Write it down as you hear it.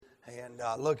And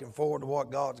looking forward to what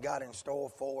God's got in store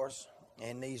for us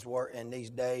in these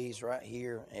days right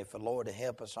here. If the Lord to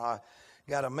help us, I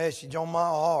got a message on my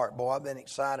heart. Boy, I've been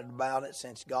excited about it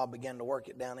since God began to work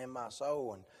it down in my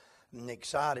soul, and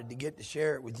excited to get to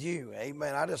share it with you.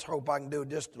 Amen. I just hope I can do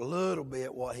just a little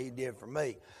bit what He did for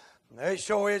me. It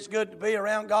sure is good to be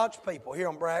around God's people. Hear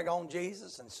them brag on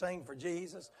Jesus and sing for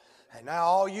Jesus. And now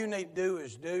all you need to do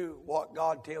is do what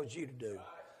God tells you to do.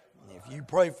 If you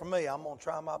pray for me, I'm going to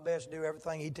try my best to do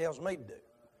everything He tells me to do.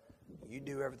 You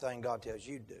do everything God tells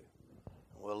you to do.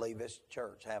 And we'll leave this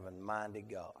church having minded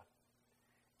God.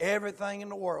 Everything in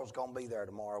the world's going to be there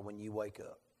tomorrow when you wake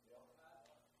up.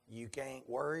 You can't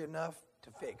worry enough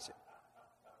to fix it.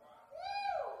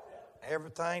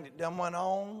 Everything that done went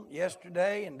on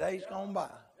yesterday and days gone by,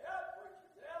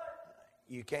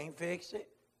 you can't fix it.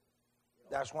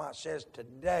 That's why it says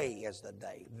today is the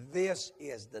day. This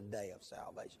is the day of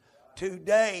salvation.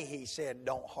 Today, He said,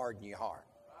 don't harden your heart.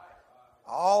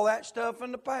 All that stuff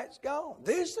in the past's gone.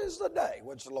 This is the day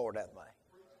which the Lord hath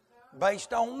made.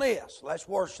 Based on this, let's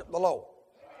worship the Lord.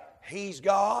 He's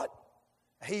God.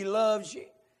 He loves you.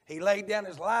 He laid down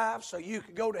His life so you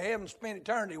could go to heaven and spend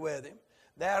eternity with Him.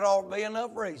 That ought to be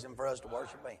enough reason for us to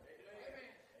worship Him.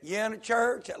 You're in a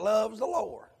church that loves the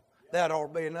Lord. That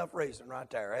ought to be enough reason right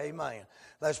there. Amen.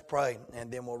 Let's pray, and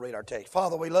then we'll read our text.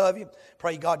 Father, we love You.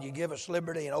 Pray, God, You give us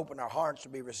liberty and open our hearts to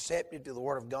be receptive to the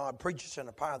Word of God. Preach us in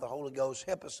the power of the Holy Ghost.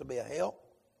 Help us to be a help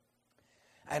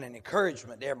and an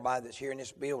encouragement to everybody that's here in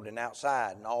this building,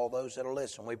 outside, and all those that will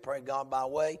listen. We pray, God, by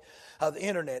way of the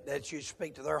internet, that You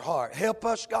speak to their heart. Help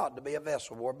us, God, to be a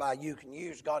vessel whereby You can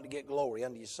use, God, to get glory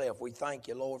unto Yourself. We thank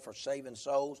You, Lord, for saving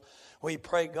souls. We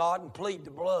pray, God, and plead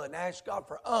the blood and ask, God,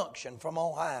 for unction from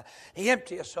on high.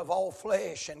 Empty us of all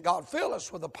flesh, and God, fill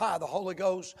us with the power of the Holy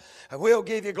Ghost. And we'll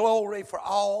give You glory for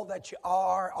all that You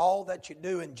are, all that You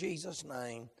do, in Jesus'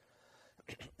 name.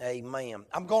 Amen.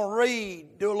 I'm going to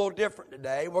do a little different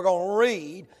today. We're going to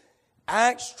read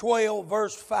Acts 12,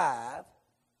 verse 5.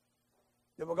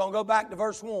 Then we're going to go back to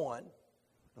verse 1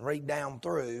 and read down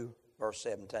through verse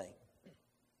 17.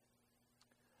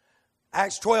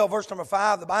 Acts 12, verse number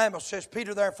 5, the Bible says,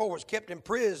 Peter therefore was kept in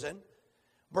prison,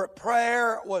 but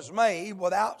prayer was made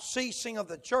without ceasing of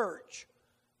the church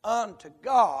unto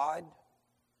God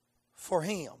for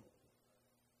him.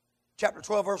 Chapter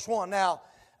 12, verse 1. Now,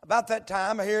 about that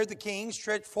time, Herod the king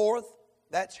stretched forth,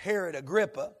 that's Herod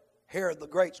Agrippa, Herod the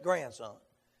Great's grandson.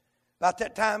 About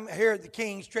that time, Herod the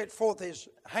king stretched forth his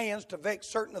hands to vex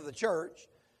certain of the church,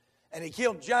 and he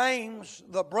killed James,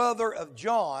 the brother of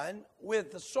John,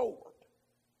 with the sword.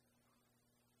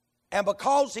 And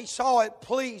because he saw it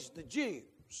pleased the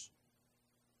Jews,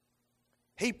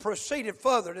 he proceeded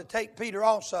further to take Peter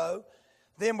also.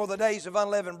 Then were the days of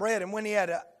unleavened bread, and when he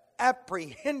had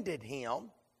apprehended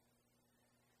him,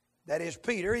 that is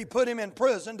Peter, he put him in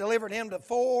prison, delivered him to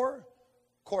 4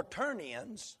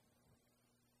 quaternions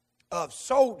of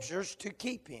soldiers to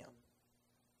keep him,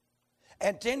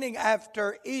 intending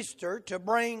after Easter to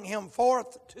bring him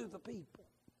forth to the people.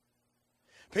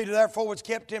 Peter therefore was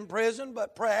kept in prison,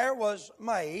 but prayer was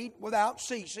made without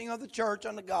ceasing of the church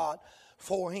unto God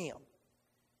for him.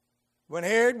 When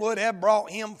Herod would have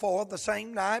brought him forth the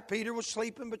same night, Peter was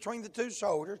sleeping between the 2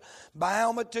 soldiers,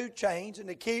 bound with 2 chains, and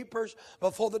the keepers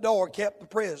before the door kept the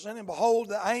prison. And behold,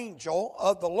 the angel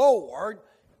of the Lord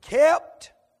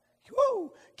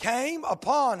came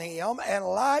upon him, and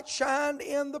light shined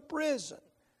in the prison.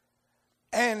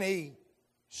 And he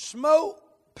smote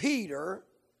Peter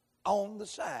on the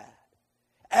side,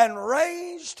 and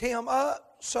raised him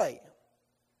up, saying,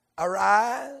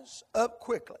 Arise up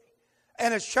quickly.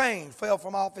 And his chain fell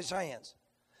from off his hands.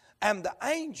 And the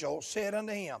angel said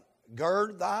unto him,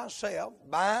 Gird thyself,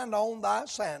 bind on thy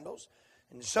sandals.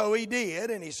 And so he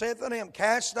did. And he said unto him,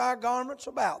 Cast thy garments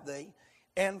about thee,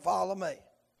 and follow me.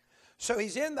 So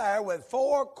he's in there with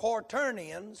 4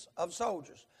 quaternions of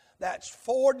soldiers. That's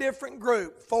 4 different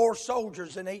groups, 4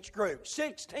 soldiers in each group.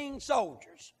 16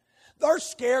 soldiers. They're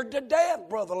scared to death,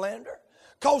 Brother Linder.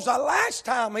 Because the last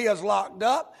time he was locked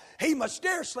up, he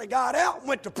mysteriously got out and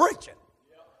went to preaching.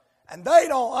 And they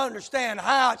don't understand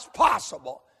how it's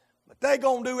possible. But they're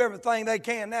going to do everything they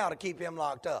can now to keep him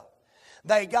locked up.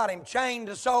 They got him chained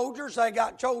to soldiers. They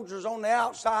got soldiers on the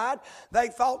outside. They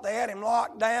thought they had him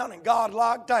locked down and God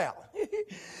locked out.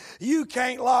 You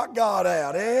can't lock God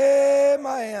out.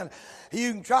 Amen.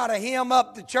 You can try to hem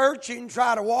up the church. You can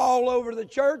try to wall over the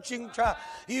church. You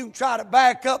can try to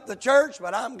back up the church.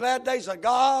 But I'm glad there's a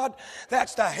God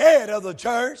that's the head of the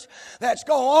church that's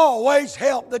going to always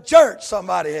help the church.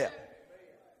 Somebody help.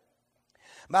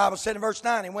 Bible said in verse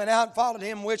 9, he went out and followed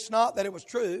him, wist not that it was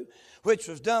true, which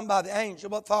was done by the angel,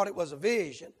 but thought it was a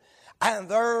vision. And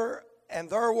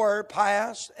there were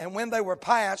passed, and when they were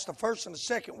passed, the first and the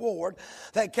second ward,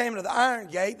 they came to the iron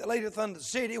gate that leadeth unto the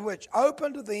city, which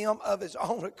opened to them of his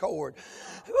own accord.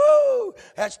 Woo!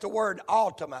 That's the word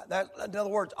ultimate. In other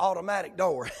words, automatic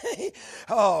door.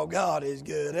 Oh, God is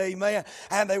good. Amen.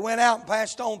 And they went out and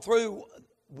passed on through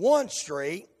one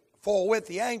street, forthwith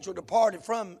the angel departed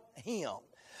from him.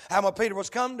 And when Peter was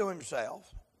come to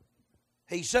himself,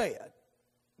 he said,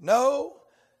 No,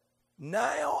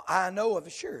 now I know of a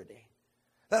surety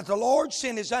that the Lord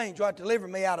sent his angel to deliver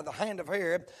me out of the hand of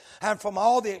Herod and from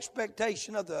all the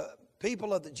expectation of the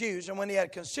people of the Jews. And when he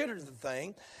had considered the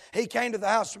thing, he came to the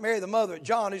house of Mary, the mother of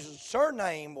John, whose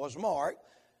surname was Mark,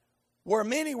 where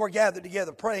many were gathered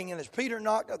together praying. And as Peter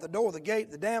knocked at the door of the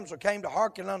gate, the damsel came to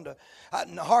hearken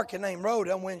named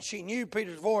Rhoda. And when she knew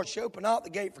Peter's voice, she opened not the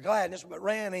gate for gladness, but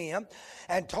ran in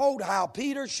and told how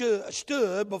Peter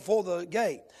stood before the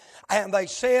gate. And they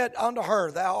said unto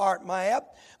her, Thou art mad.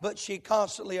 But she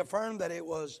constantly affirmed that it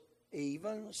was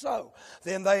even so.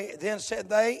 Then said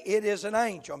they, It is an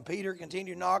angel. And Peter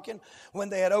continued knocking. When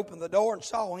they had opened the door and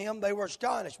saw him, they were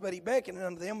astonished. But he beckoned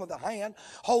unto them with a hand,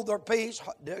 hold their peace,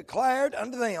 declared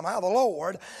unto them how the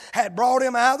Lord had brought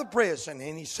him out of the prison.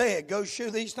 And he said, Go shew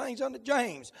these things unto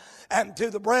James and to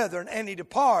the brethren. And he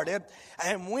departed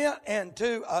and went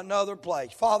into another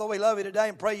place. Father, we love you today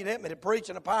and pray you'd help me to preach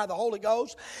in the power of the Holy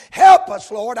Ghost. Help us,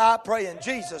 Lord, I pray in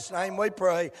Jesus' name we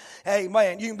pray.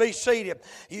 Amen. You can be seated.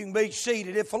 You can be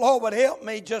seated. If the Lord would help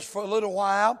me just for a little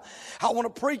while, I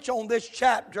want to preach on this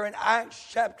chapter in Acts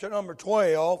chapter number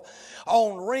 12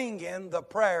 on ringing the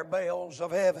prayer bells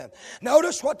of heaven.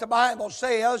 Notice what the Bible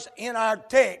says in our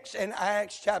text in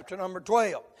Acts chapter number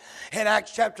 12. In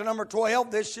Acts chapter number 12,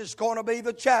 this is going to be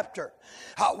the chapter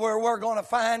where we're going to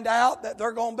find out that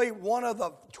they're going to be one of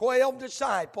the 12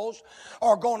 disciples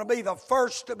are going to be the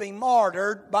first to be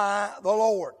martyred by the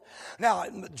Lord. Now,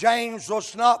 James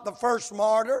was not the first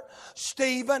martyr.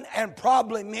 Stephen and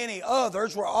probably many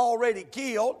others were already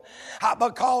killed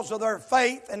because of their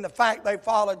faith and the fact they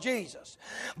followed Jesus.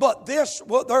 But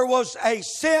there was a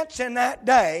sense in that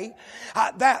day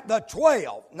that the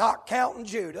 12, not counting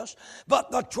Judas,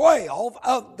 but the 12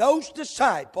 of those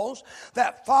disciples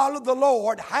that followed the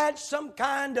Lord had some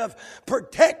kind of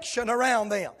protection around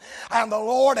them. And the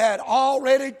Lord had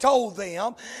already told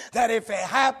them that if it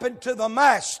happened to the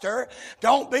Master,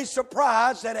 don't be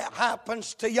surprised that it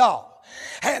happens to y'all.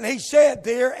 And he said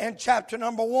there in chapter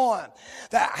number 1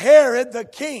 that Herod the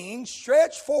king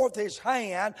stretched forth his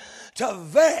hand to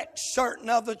vex certain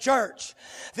of the church.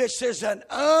 This is an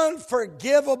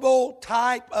unforgivable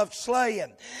type of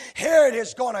slaying. Herod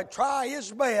is going to try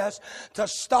his best to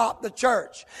stop the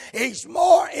church. He's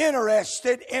more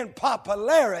interested in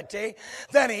popularity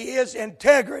than he is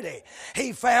integrity.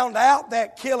 He found out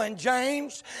that killing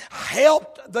James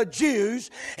helped the Jews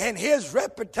and his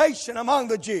reputation among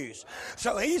the Jews.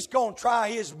 So he's going to try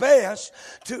his best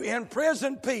to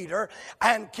imprison Peter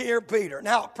and kill Peter.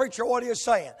 Now, preacher, what are you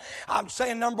saying? I'm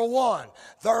saying, number one,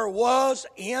 there was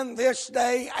in this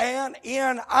day and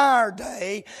in our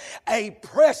day a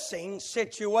pressing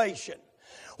situation.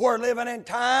 We're living in a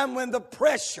time when the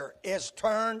pressure is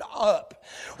turned up.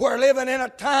 We're living in a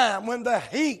time when the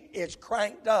heat is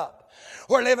cranked up.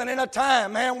 We're living in a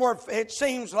time, man, where it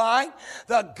seems like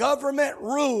the government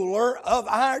ruler of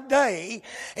our day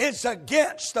is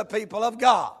against the people of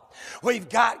God. We've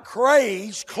got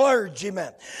crazed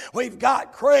clergymen. We've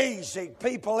got crazy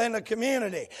people in the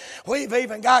community. We've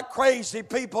even got crazy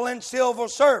people in civil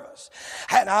service.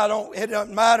 And it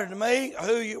doesn't matter to me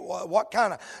what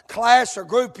kind of class or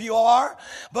group you are,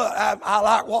 but I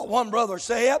like what one brother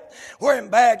said. We're in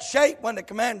bad shape when the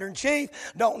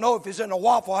commander-in-chief don't know if he's in the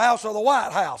Waffle House or the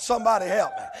White House. Somebody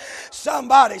help me.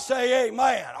 Somebody say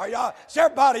amen. Is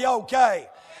everybody okay?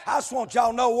 I just want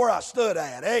y'all to know where I stood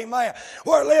at. Amen.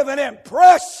 We're living in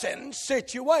pressing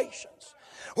situations.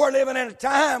 We're living in a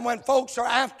time when folks are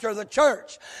after the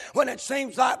church, when it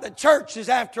seems like the church is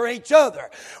after each other.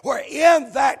 We're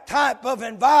in that type of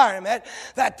environment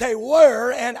that they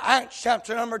were in Acts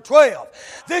chapter number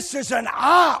 12. This is an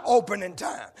eye-opening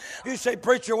time. You say,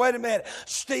 preacher, wait a minute.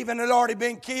 Stephen had already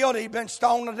been killed. He'd been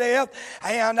stoned to death.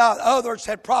 And others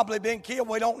had probably been killed.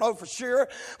 We don't know for sure.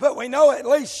 But we know at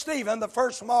least Stephen, the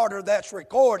first martyr that's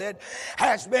recorded,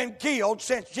 has been killed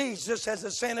since Jesus has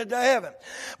ascended to heaven.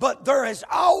 But there is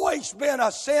always been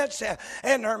a sense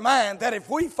in their mind that if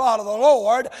we follow the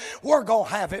Lord, we're going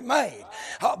to have it made.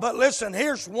 But listen,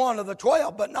 here's one of the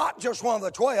 12, but not just one of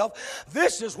the 12.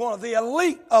 This is one of the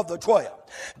elite of the 12.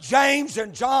 James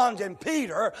and John and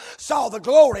Peter saw the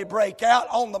glory break out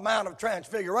on the Mount of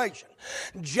Transfiguration.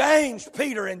 James,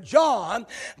 Peter, and John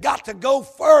got to go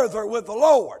further with the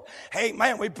Lord. Hey,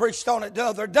 man, we preached on it the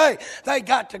other day. They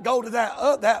got to go to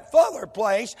that further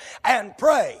place and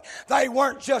pray. They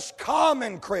weren't just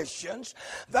common Christians.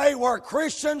 They were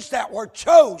Christians that were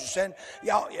chosen.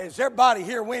 Y'all, is everybody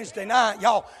here Wednesday night?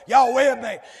 Y'all with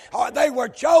me? They were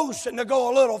chosen to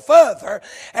go a little further,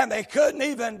 and they couldn't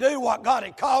even do what God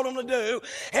had called them to do,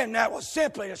 and that was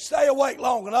simply to stay awake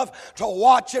long enough to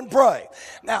watch and pray.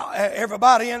 Now,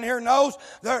 everybody in here knows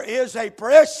there is a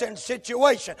pressing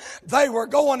situation. They were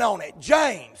going on it.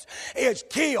 James is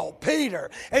killed.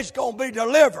 Peter is going to be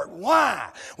delivered.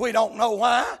 Why? We don't know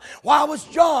why. Why was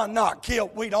John not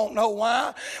killed? We don't know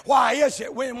why. Why is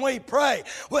it when we pray,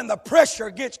 when the pressure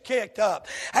gets kicked up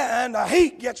and the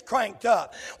heat gets cranked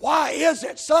up, why is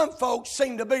it some folks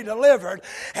seem to be delivered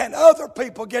and other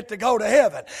people get to go to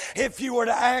heaven? If you were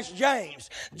to ask James,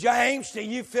 do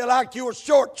you feel like you were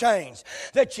shortchanged,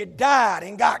 that you died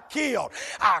and got killed?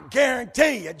 I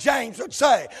guarantee you, James would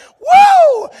say,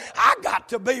 whoa, I got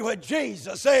to be with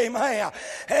Jesus. Amen.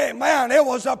 Amen. It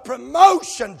was a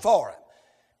promotion for him.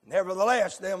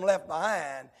 Nevertheless, them left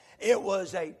behind, it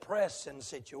was a pressing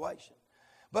situation.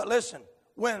 But listen,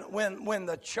 when we're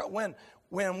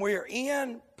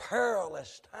in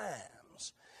perilous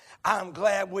times, I'm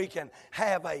glad we can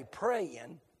have a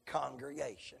praying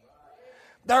congregation.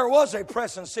 There was a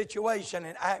pressing situation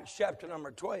in Acts chapter number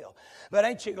 12. But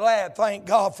ain't you glad, thank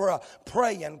God, for a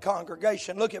praying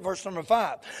congregation? Look at verse number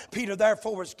 5. Peter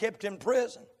therefore was kept in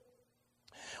prison,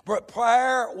 but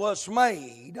prayer was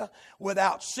made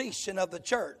without ceasing of the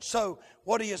church. So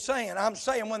what are you saying? I'm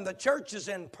saying when the church is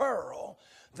in peril,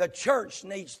 the church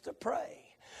needs to pray.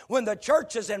 When the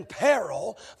church is in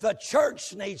peril, the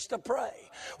church needs to pray.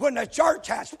 When the church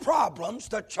has problems,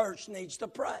 the church needs to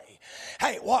pray.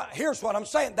 Hey, here's what I'm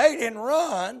saying. They didn't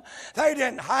run. They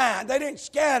didn't hide. They didn't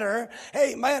scatter.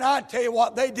 Hey, man, I tell you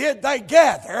what they did. They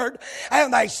gathered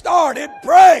and they started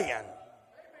praying.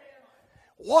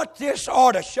 What this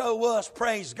ought to show us,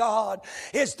 praise God,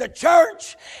 is the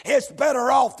church is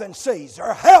better off than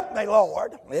Caesar. Help me,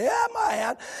 Lord. Yeah,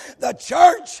 man. The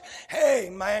church,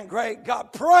 hey, man, great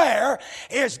God. Prayer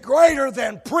is greater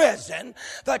than prison.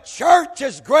 The church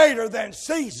is greater than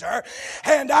Caesar.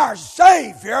 And our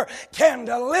Savior can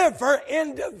deliver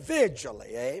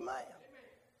individually. Amen.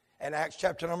 In Acts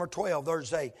chapter number 12,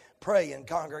 there's a praying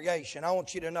congregation. I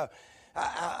want you to know,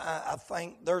 I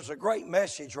think there's a great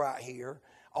message right here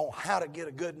on how to get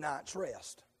a good night's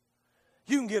rest.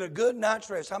 You can get a good night's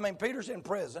rest. I mean, Peter's in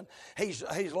prison. He's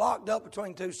locked up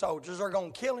between two soldiers. They're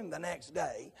going to kill him the next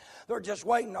day. They're just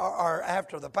waiting, or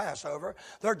after the Passover,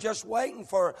 they're just waiting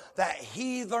for that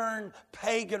heathen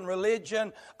pagan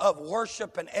religion of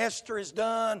worship. And Esther is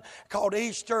done, called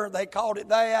Easter. They called it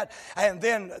that. And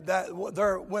then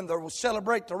when they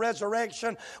celebrate the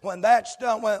resurrection, when that's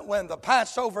done, when the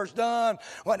Passover's done,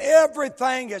 when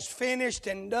everything is finished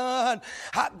and done,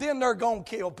 then they're going to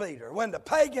kill Peter. When the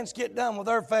pagans get done with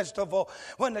their festival,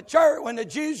 when the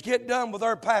Jews get done with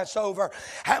their Passover,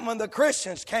 and when the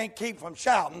Christians can't keep from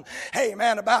shouting, hey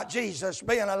man, about Jesus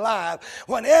being alive,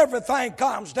 when everything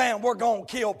calms down, we're going to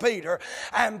kill Peter.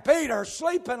 And Peter's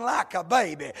sleeping like a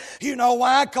baby. You know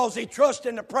why? Because he trusts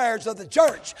in the prayers of the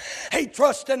church. He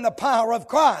trusts in the power of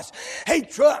Christ.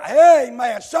 Hey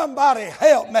man, somebody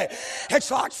help me.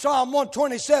 It's like Psalm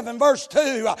 127 verse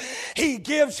 2. He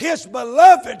gives his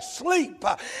beloved sleep.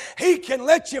 He can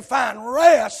let you find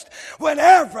rest when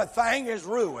everything is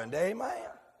ruined. Amen.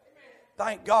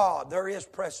 Thank God there is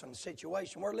pressing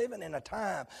situation. We're living in a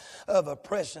time of a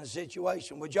pressing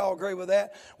situation. Would y'all agree with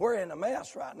that? We're in a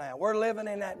mess right now. We're living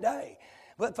in that day.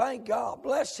 But thank God,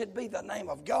 blessed be the name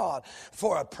of God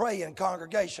for a praying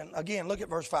congregation. Again, look at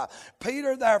verse 5.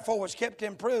 Peter therefore was kept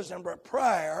in prison, but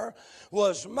prayer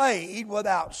was made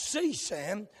without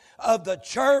ceasing of the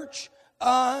church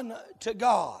unto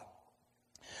God.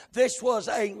 This was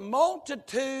a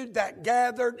multitude that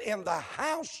gathered in the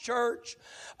house church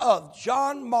of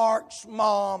John Mark's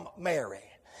mom, Mary.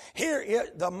 Here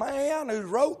is the man who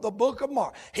wrote the book of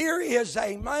Mark. Here is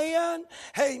a man,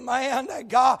 that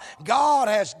God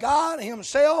has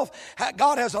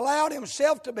allowed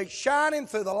himself to be shining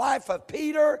through the life of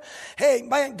Peter.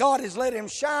 God has let him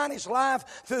shine his life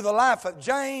through the life of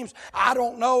James. I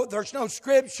don't know, there's no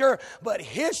scripture, but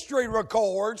history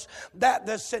records that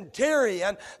the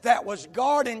centurion that was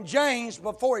guarding James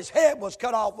before his head was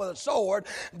cut off with a sword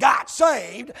got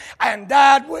saved and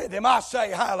died with him. I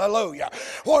say hallelujah.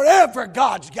 Wherever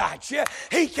God's got you,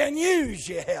 He can use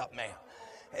you. Help me.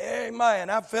 Amen.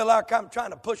 I feel like I'm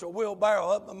trying to push a wheelbarrow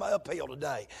uphill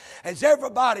today. Is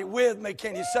everybody with me?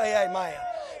 Can you say amen?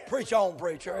 Preach on,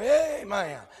 preacher.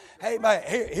 Amen. Amen.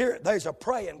 Here, there's a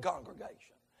praying congregation.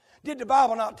 Did the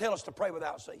Bible not tell us to pray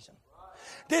without ceasing?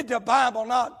 Did the Bible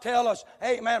not tell us,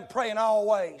 amen, praying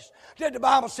always? Did the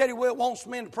Bible say He wants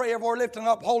men to pray everywhere, lifting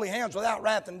up holy hands without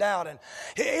wrath and doubting?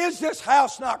 Is this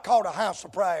house not called a house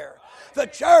of prayer? The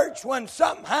church, when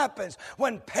something happens,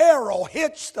 when peril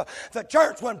hits the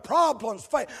church, when problems,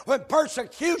 when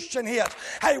persecution hits,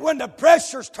 when the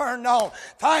pressure's turned on,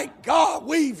 thank God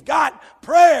we've got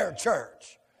prayer,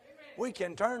 church. We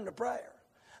can turn to prayer.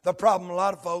 The problem a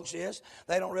lot of folks is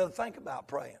they don't really think about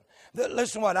praying.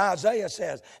 Listen to what Isaiah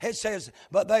says. It says,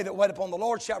 but they that wait upon the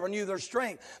Lord shall renew their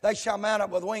strength. They shall mount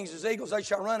up with wings as eagles. They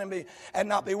shall run and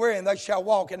not be weary, and they shall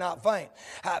walk and not faint.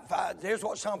 Here's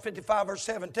what Psalm 55 verse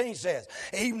 17 says.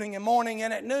 Evening and morning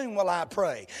and at noon will I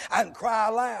pray and cry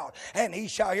aloud, and He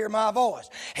shall hear my voice.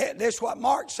 This is what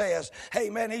Mark says. He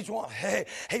must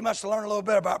have learned a little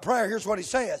bit about prayer. Here's what he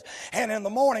says. And in the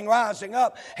morning rising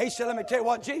up, he said, let me tell you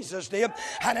what Jesus did.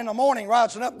 And in the morning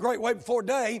rising up, great way before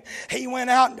day, he went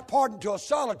out and departed to a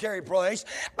solitary place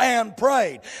and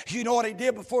prayed. You know what he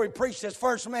did before he preached his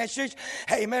first message?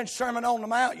 Amen. Sermon on the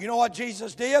Mount. You know what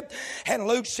Jesus did? In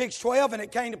Luke 6:12, and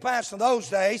it came to pass in those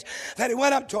days that he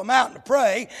went up to a mountain to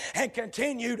pray and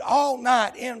continued all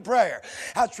night in prayer.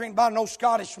 I was reading about an old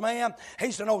Scottish man.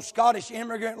 He's an old Scottish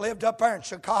immigrant, lived up there in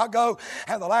Chicago,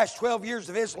 and the last 12 years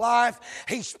of his life,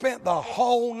 he spent the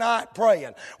whole night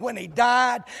praying. When he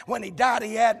died,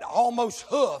 he had almost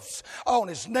hoofs on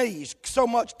his knees, so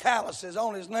much calluses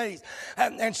on his knees,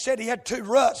 and said he had 2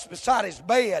 ruts beside his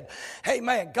bed.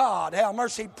 Amen. God, have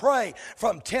mercy. Pray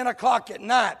from 10 o'clock at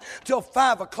night till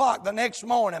 5 o'clock the next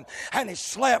morning, and he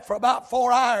slept for about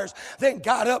 4 hours, then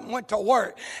got up and went to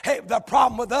work. The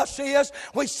problem with us is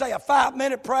we say a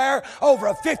 5-minute prayer over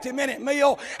a 50-minute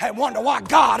meal and wonder why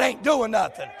God ain't doing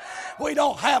nothing. We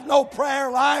don't have no prayer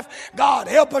life. God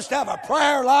help us to have a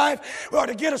prayer life. We ought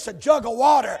to get us a jug of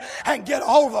water and get a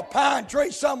hold of a pine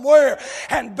tree somewhere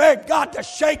and beg God to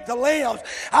shake the limbs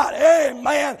out,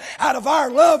 amen, out of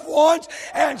our loved ones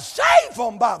and save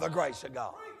them by the grace of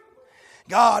God.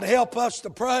 God help us to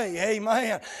pray.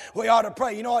 Amen. We ought to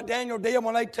pray. You know what Daniel did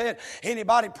when they said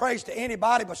anybody prays to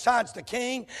anybody besides the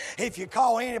king? If you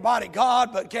call anybody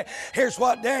God, but here's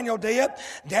what Daniel did.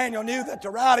 Daniel knew that the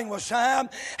writing was signed.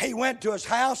 He went to his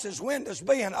house, his windows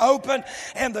being open,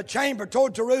 in the chamber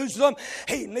toward Jerusalem.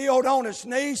 He kneeled on his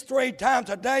knees 3 times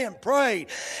a day and prayed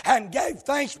and gave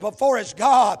thanks before his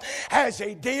God as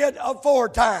he did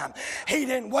aforetime. He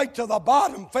didn't wait till the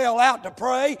bottom fell out to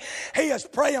pray. He is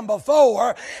praying before,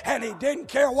 and he didn't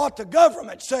care what the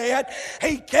government said.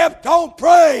 He kept on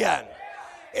praying.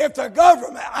 If the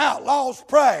government outlaws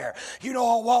prayer, you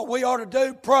know what we ought to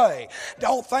do? Pray.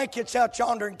 Don't think it's out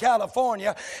yonder in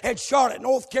California. It's Charlotte,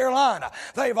 North Carolina.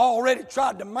 They've already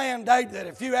tried to mandate that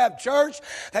if you have church,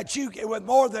 that you, with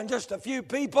more than just a few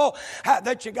people,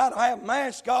 that you got to have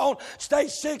masks on, stay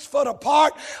 6 foot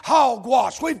apart,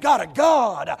 hogwash. We've got a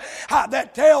God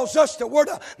that tells us that we're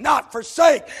to not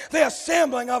forsake the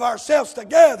assembling of ourselves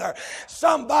together.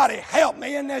 Somebody help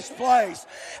me in this place.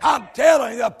 I'm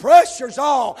telling you, the pressure's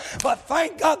on. But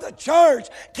thank God the church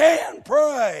can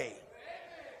pray.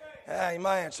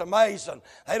 Amen. It's amazing.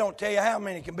 They don't tell you how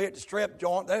many can be at the strip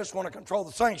joint. They just want to control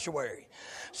the sanctuary.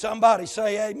 Somebody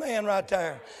say amen right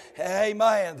there.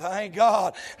 Amen. Thank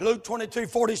God. Luke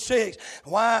 22:46.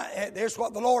 Why? There's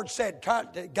what the Lord said.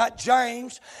 Got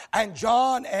James and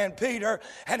John and Peter,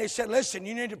 and he said, listen,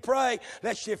 you need to pray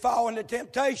lest you fall into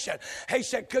temptation. He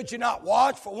said, could you not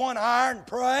watch for 1 hour and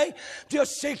pray?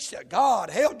 Just 60. God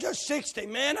help, just 60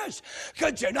 minutes.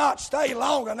 Could you not stay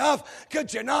long enough?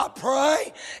 Could you not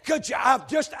pray? I've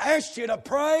just asked you to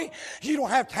pray. You don't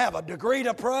have to have a degree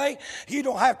to pray. You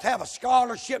don't have to have a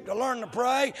scholarship to learn to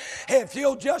pray. If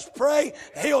you'll just pray,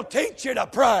 He'll teach you to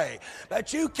pray.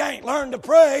 But you can't learn to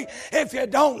pray if you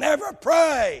don't ever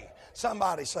pray.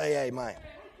 Somebody say amen.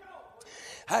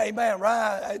 Amen.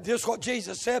 Rise. This is what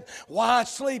Jesus said. Why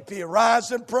sleep ye?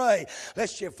 Rise and pray,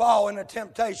 lest you fall into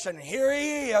temptation. Here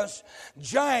he is.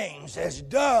 James is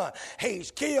done. He's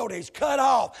killed. He's cut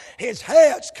off. His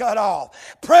head's cut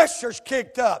off. Pressure's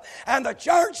kicked up. And the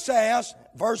church says,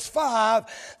 verse 5,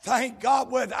 thank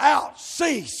God without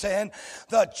ceasing,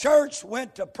 the church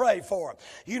went to pray for him.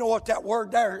 You know what that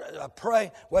word there,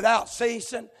 pray without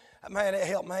ceasing? Man, it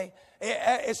helped me.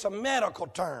 It's a medical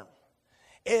term.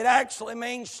 It actually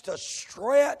means to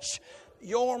stretch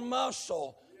your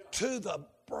muscle to the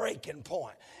breaking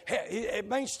point. It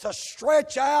means to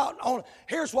stretch out on.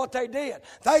 Here's what they did.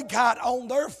 They got on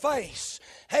their face.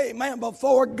 Hey, man,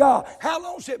 before God. How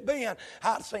long's it been?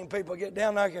 I've seen people get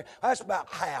down there here. That's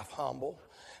about half humble.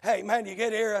 Hey, man, you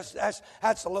get here,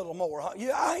 that's a little more.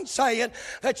 I ain't saying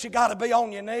that you got to be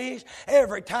on your knees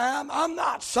every time. I'm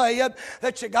not saying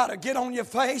that you got to get on your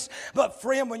face. But,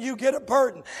 friend, when you get a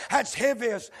burden that's heavy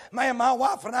as, man, my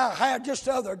wife and I had just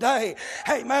the other day.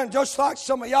 Hey, man, just like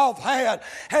some of y'all have had.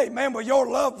 Hey, man, with your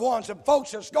loved ones and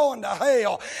folks that's going to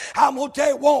hell. I'm going to tell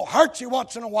you, it won't hurt you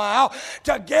once in a while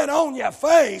to get on your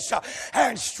face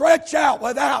and stretch out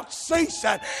without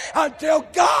ceasing until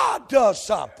God does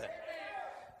something.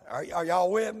 Are y'all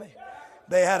with me?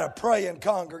 They had a praying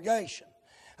congregation.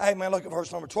 Amen. Look at verse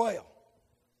number 12.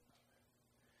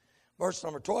 Verse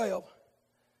number 12. The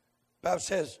Bible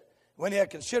says, when he had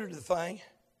considered the thing,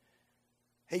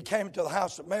 he came to the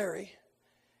house of Mary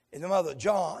and the mother of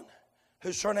John,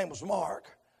 whose surname was Mark,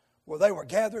 where they were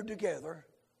gathered together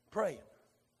praying.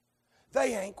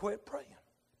 They ain't quit praying.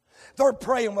 They're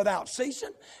praying without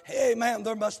ceasing. Amen.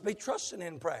 There must be trusting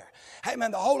in prayer. Amen.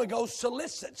 The Holy Ghost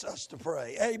solicits us to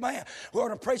pray. Amen. We ought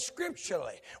to pray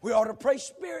scripturally. We ought to pray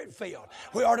spirit-filled.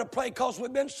 We ought to pray because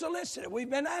we've been solicited. We've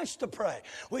been asked to pray.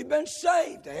 We've been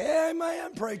saved.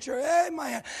 Amen, preacher.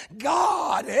 Amen.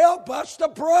 God, help us to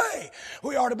pray.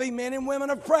 We ought to be men and women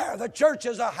of prayer. The church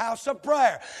is a house of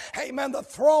prayer. Amen. The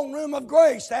throne room of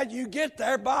grace. That you get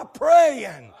there by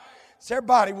praying. Is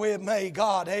everybody with me?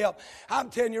 God help.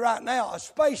 I'm telling you right now, a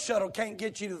space shuttle can't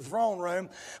get you to the throne room,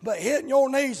 but hitting your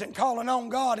knees and calling on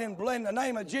God in the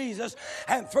name of Jesus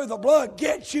and through the blood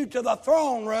gets you to the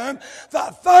throne room,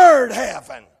 the third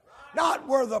heaven. Not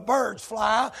where the birds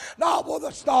fly, not where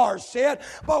the stars sit,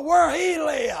 but where He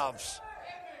lives.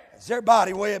 Is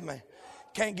everybody with me?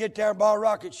 Can't get there by a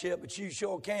rocket ship, but you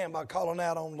sure can by calling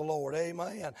out on the Lord.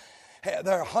 Amen.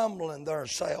 They're humbling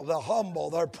themselves. They're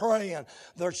humble. They're praying.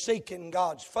 They're seeking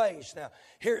God's face. Now,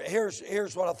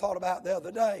 here's what I thought about the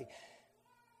other day.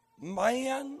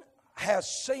 Man has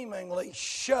seemingly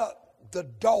shut the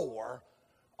door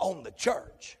on the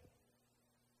church.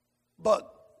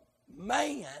 But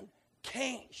man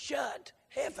can't shut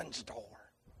heaven's door.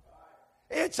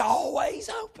 It's always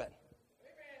open.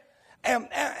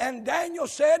 And Daniel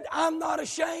said, I'm not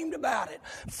ashamed about it.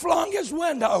 Flung his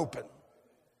window open.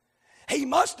 He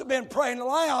must have been praying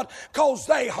aloud because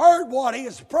they heard what he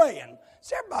was praying.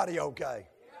 Is everybody okay?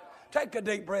 Take a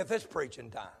deep breath. It's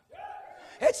preaching time.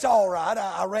 It's all right.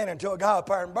 I ran into a guy up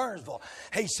there in Burnsville.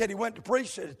 He said he went to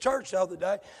preach at a church the other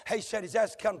day. He said he's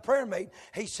asked to come to prayer meeting.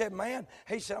 He said, man,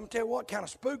 I'm going to tell you what kind of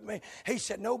spooked me. He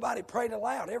said, nobody prayed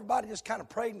aloud. Everybody just kind of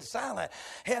prayed in silence.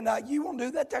 And you want to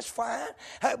do that? That's fine.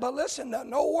 But listen,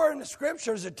 nowhere in the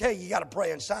scriptures that tell you got to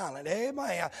pray in silence.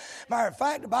 Amen. Matter of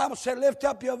fact, the Bible said, lift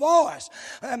up your voice.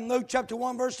 In Luke chapter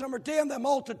 1, verse number 10, the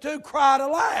multitude cried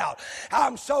aloud.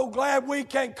 I'm so glad we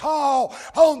can call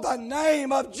on the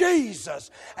name of Jesus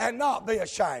and not be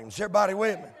ashamed. Is everybody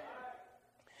with me?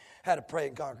 Had a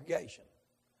praying congregation.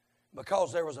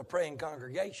 Because there was a praying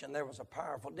congregation, there was a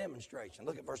powerful demonstration.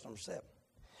 Look at verse number 7.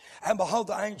 And behold,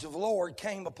 the angel of the Lord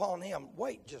came upon him.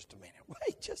 Wait just a minute.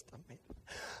 Wait just a minute.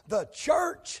 The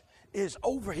church is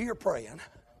over here praying,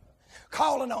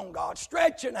 calling on God,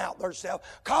 stretching out themselves,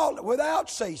 calling without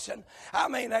ceasing. I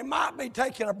mean, they might be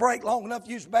taking a break long enough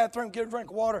to use the bathroom, get a drink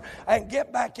of water, and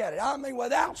get back at it. I mean,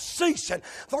 without ceasing,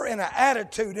 they're in an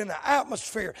attitude, in an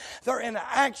atmosphere. They're in an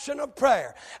action of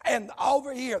prayer. And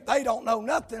over here, they don't know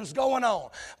nothing's going on.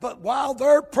 But while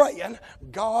they're praying,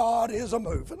 God is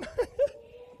a-moving.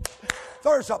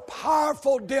 There's a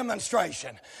powerful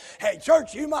demonstration. Hey,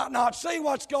 church, you might not see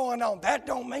what's going on. That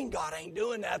don't mean God ain't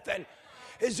doing nothing.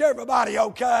 Is everybody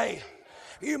okay?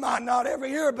 You might not ever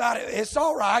hear about it. It's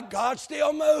all right. God's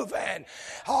still moving.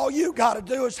 All you got to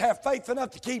do is have faith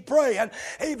enough to keep praying,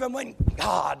 even when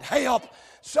God help.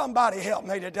 Somebody help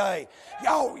me today.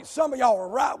 Some of y'all are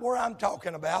right where I'm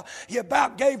talking about. You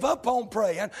about gave up on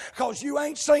praying because you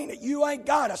ain't seen it. You ain't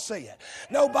got to see it.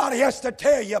 Nobody has to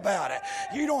tell you about it.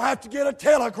 You don't have to get a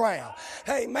telegram.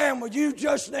 Hey, man, well, you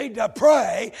just need to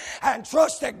pray and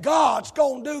trust that God's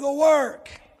going to do the work.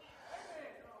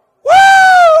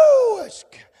 Woo!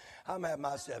 I'm at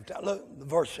myself. Look,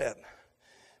 verse 7.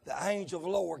 The angel of the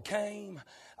Lord came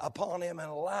upon him and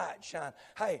a light shined.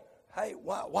 Hey,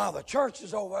 while the church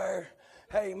is over there,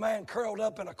 hey, man, curled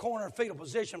up in a corner in fetal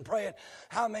position praying,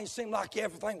 how many seemed like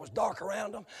everything was dark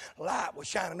around them? Light was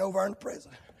shining over in the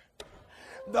prison.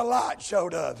 The light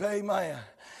showed up. Amen.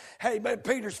 Hey, but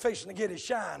Peter's fixing to get his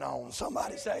shine on.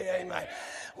 Somebody say amen.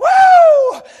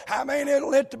 Woo! I mean, it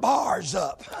lit the bars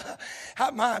up.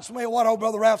 That reminds me of what old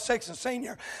Brother Ralph Sexton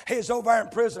Sr., he was over there in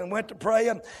prison and went to pray.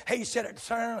 And he said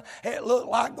it looked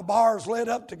like the bars lit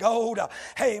up to gold.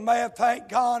 Hey, man, thank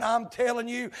God. I'm telling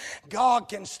you, God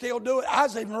can still do it. I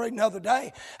was even reading the other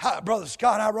day, Brother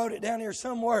Scott, I wrote it down here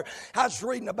somewhere. I was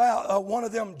reading about one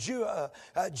of them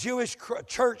Jewish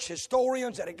church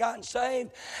historians that had gotten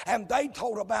saved. And they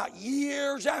told about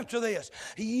years after this,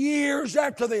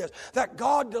 that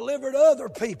God delivered other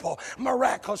people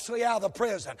miraculously out of the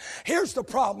prison. Here's the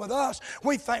problem with us.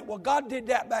 We think, well, God did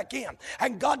that back in,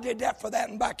 and God did that for that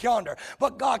and back yonder.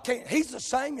 But God can't. He's the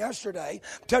same yesterday,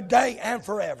 today, and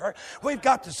forever. We've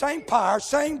got the same power,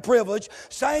 same privilege,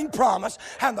 same promise,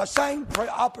 and the same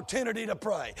opportunity to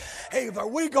pray. Either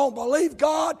we going to believe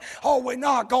God or we're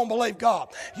not going to believe God.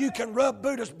 You can rub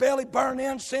Buddha's belly, burn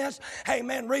incense, hey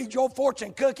man, read your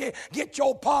fortune cookie, get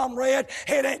your palm read.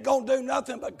 It ain't going to do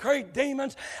nothing but create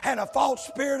demons and a false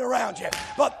spirit around you.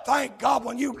 But thank God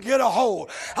when you get a hold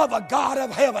of a God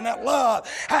of heaven that loved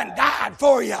and died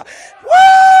for you.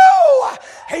 Woo!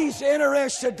 He's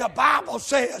interested. The Bible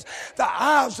says the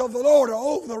eyes of the Lord are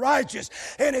over the righteous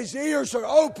and his ears are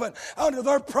open unto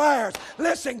their prayers.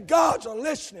 Listen, God's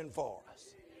listening for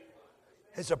us.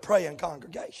 It's a praying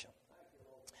congregation.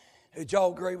 Did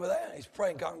y'all agree with that? It's a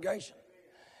praying congregation.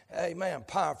 Amen.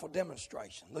 Powerful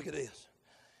demonstration. Look at this.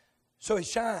 So he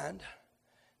shined,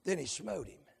 then he smote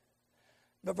him.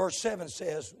 But verse 7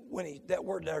 says, that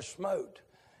word there, smote,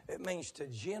 it means to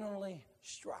generally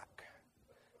strike.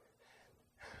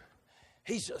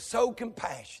 He's so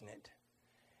compassionate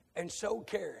and so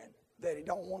caring that he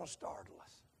don't want to startle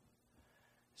us.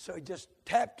 So he just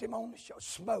tapped him on the shoulder,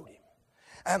 smote him.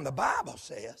 And the Bible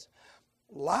says,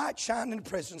 light shined in the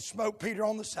prison, smote Peter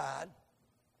on the side.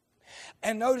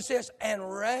 And notice this,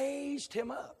 and raised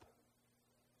him up.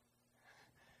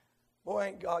 Boy,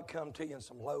 ain't God come to you in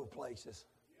some low places.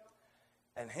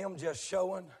 And him just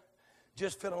showing,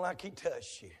 just feeling like he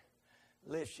touched you,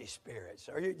 lifts your spirits.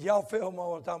 Y'all feel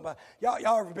what I'm talking about?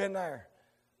 Y'all ever been there?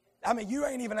 I mean, you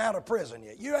ain't even out of prison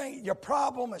yet. Your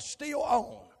problem is still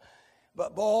on.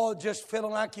 But boy, just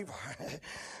feeling like you've,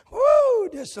 woo,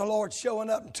 just the Lord showing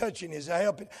up and touching his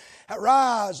helping.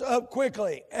 Rise up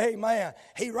quickly. Amen.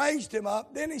 He raised him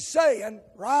up. Then he's saying,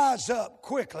 rise up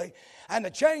quickly. And the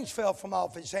chains fell from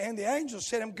off his hand. The angel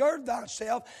said him, gird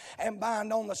thyself and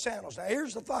bind on the sandals. Now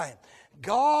here's the thing.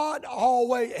 God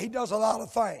always, he does a lot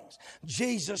of things.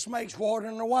 Jesus makes water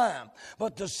into wine.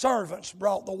 But the servants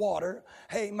brought the water,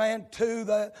 amen, to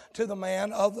the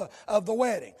man of the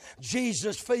wedding.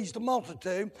 Jesus feeds the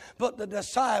multitude, but the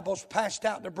disciples passed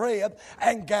out the bread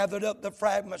and gathered up the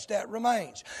fragments that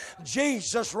remains.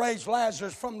 Jesus raised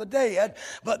Lazarus from the dead,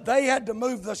 but they had to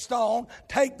move the stone,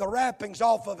 take the wrappings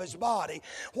off of his body.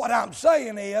 What I'm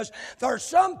saying is, there's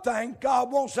something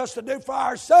God wants us to do for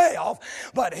ourselves,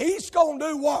 but he's going to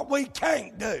do what we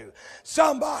can't do.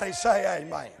 Somebody say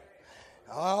amen.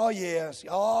 Oh yes,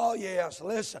 oh yes.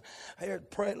 Listen, here,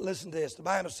 listen to this. The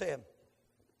Bible said,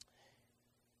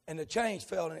 and the chains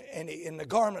fell in the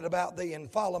garment about thee,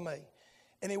 and follow me.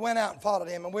 And he went out and followed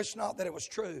him, and wished not that it was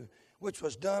true, which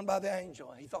was done by the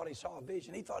angel. He thought he saw a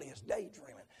vision. He thought he was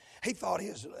daydreaming. He thought he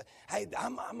was, hey,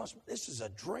 this is a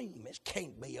dream. This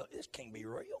can't be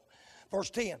real. Verse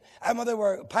 10, and when they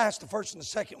were past the first and the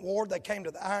second ward, they came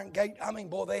to the iron gate. I mean,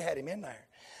 boy, they had him in there.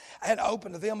 And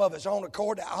opened to them of his own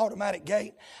accord the automatic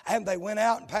gate. And they went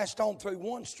out and passed on through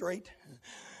one street.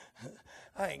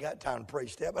 I ain't got time to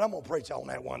preach that, but I'm going to preach on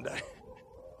that one day.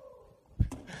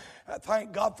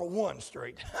 Thank God for one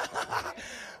street.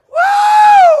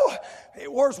 Woo!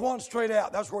 Where's one street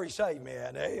out? That's where he saved me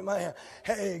at. Amen.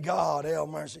 Hey, God, have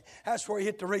mercy. That's where he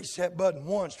hit the reset button,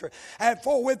 one street. And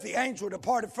forthwith the angel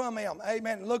departed from him.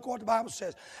 Amen. And look what the Bible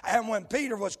says. And when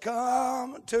Peter was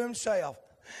come to himself.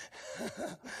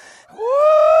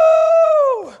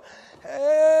 Woo!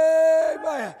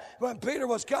 Amen. When Peter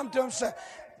was come to himself.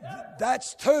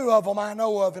 That's two of them I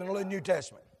know of in the New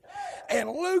Testament. In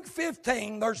Luke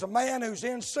 15, there's a man who's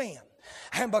in sin.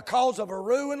 And because of a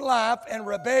ruined life and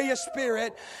rebellious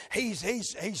spirit,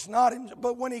 he's not.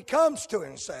 But when he comes to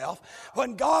himself,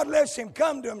 when God lets him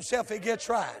come to himself, he gets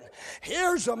right.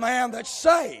 Here's a man that's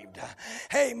saved.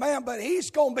 Hey, man, but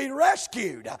he's going to be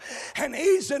rescued. And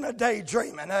he's in a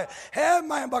daydreaming. Hey,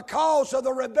 man, because of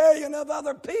the rebellion of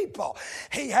other people,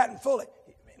 he hadn't fully.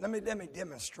 Let me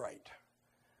demonstrate.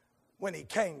 When he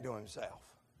came to himself.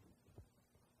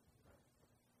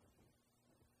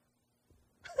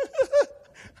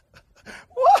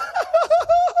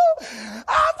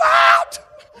 I'm out!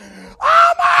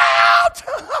 I'm out!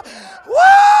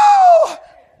 Whoa!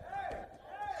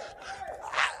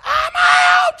 I'm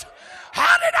out!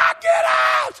 How did I get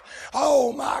out?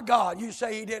 Oh my God, you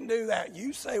say he didn't do that.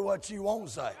 You say what you want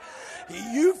to say.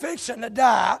 You fixing to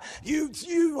die.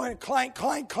 You went clank,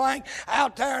 clank, clank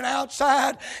out there and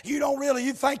outside.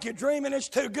 You think you're dreaming. It's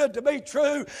too good to be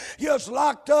true. You're just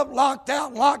locked up, locked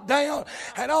out, and locked down.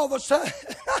 And all of a sudden,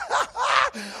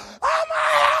 I'm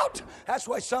out. That's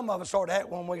the way some of us started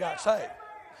acting when we got saved.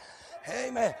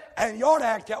 Amen. And you ought to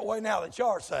act that way now that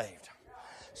you're saved.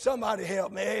 Somebody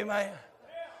help me. Amen.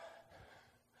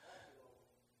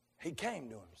 He came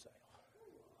to himself.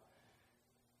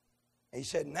 He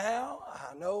said, now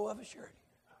I know of a surety.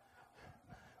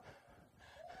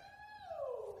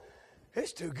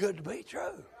 It's too good to be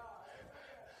true.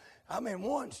 I'm in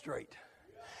one street.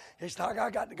 It's like I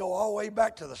got to go all the way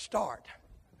back to the start.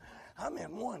 I'm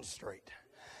in one street.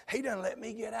 He doesn't let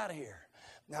me get out of here.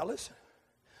 Now listen,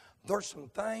 there's some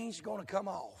things going to come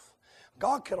off.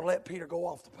 God could have let Peter go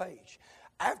off the page.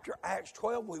 After Acts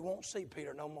 12, we won't see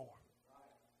Peter no more.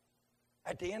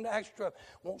 At the end of Acts 12,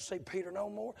 won't see Peter no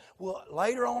more. Well,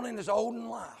 later on in his olden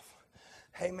life,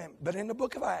 amen. But in the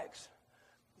book of Acts,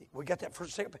 we got that for a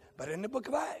second. But in the book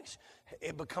of Acts,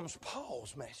 it becomes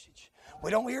Paul's message. We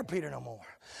don't hear Peter no more.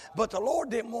 But the Lord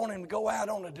didn't want him to go out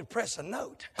on a depressing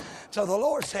note. So the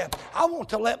Lord said, I want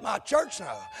to let my church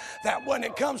know that when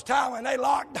it comes time when they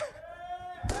lock down.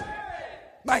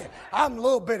 Man, I'm a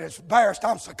little bit embarrassed.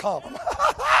 I'm so calm.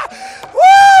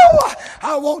 Woo!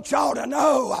 I want y'all to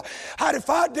know that if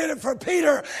I did it for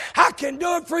Peter, I can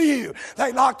do it for you.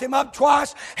 They locked him up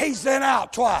twice. He's then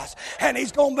out twice. And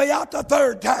he's going to be out the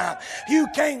third time. You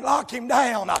can't lock him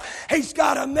down. He's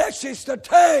got a message to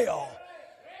tell.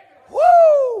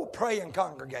 Woo! Praying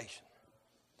congregation.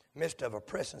 Midst of a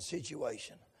pressing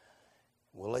situation,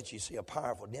 we'll let you see a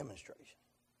powerful demonstration.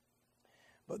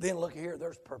 But then look here,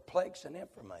 there's perplexing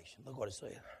information. Look what it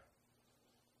says.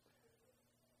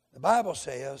 The Bible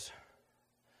says,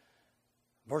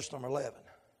 verse number 11,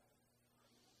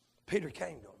 Peter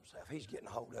came to himself. He's getting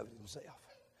a hold of it himself.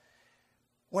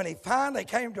 When he finally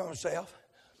came to himself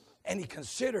and he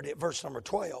considered it, verse number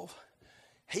 12,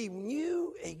 he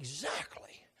knew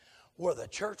exactly where the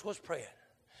church was praying.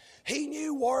 He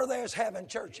knew where they was having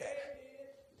church at.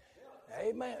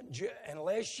 Amen.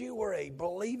 Unless you were a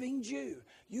believing Jew,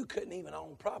 you couldn't even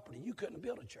own property. You couldn't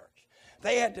build a church.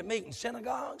 They had to meet in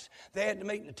synagogues. They had to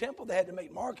meet in the temple. They had to meet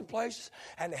in marketplaces.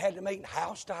 And they had to meet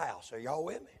house to house. Are y'all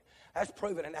with me? That's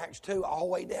proven in Acts 2 all the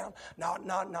way down.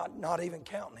 Not even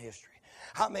counting history.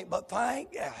 I mean, but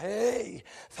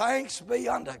thanks be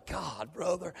unto God,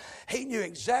 brother. He knew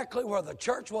exactly where the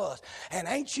church was. And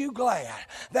ain't you glad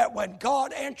that when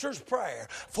God answers prayer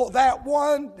for that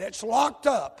one that's locked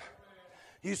up,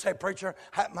 you say, preacher,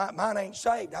 mine ain't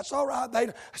saved. That's all right. They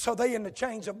in the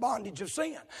chains of bondage of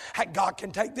sin. God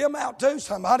can take them out too.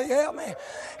 Somebody help me.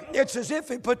 It's as if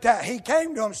he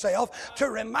came to himself to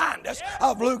remind us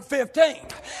of Luke 15.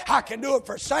 I can do it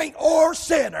for saint or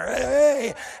sinner.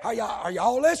 Hey, are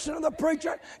y'all listening to the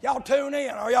preacher? Y'all tune in.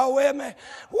 Are y'all with me?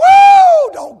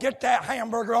 Woo! Don't get that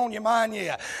hamburger on your mind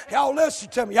yet. Y'all listen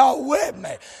to me. Y'all with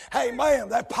me? Hey, man,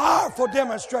 that powerful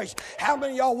demonstration. How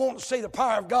many of y'all want to see the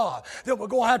power of God? Then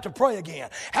we're going to have to pray again.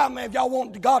 How many of y'all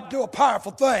want God to do a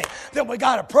powerful thing? Then we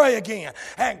got to pray again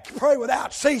and pray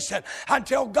without ceasing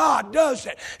until God does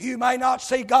it. You may not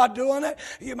see God doing it.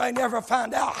 You may never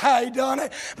find out how He done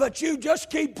it, but you just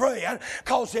keep praying,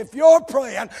 because if you're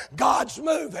praying, God's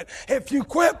moving. If you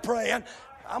quit praying,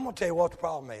 I'm going to tell you what the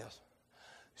problem is.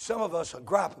 Some of us will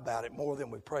gripe about it more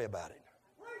than we pray about it.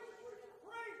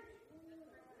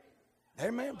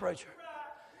 Amen, preacher.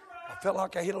 I felt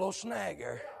like I hit a little snag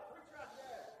there.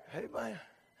 Amen.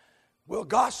 We'll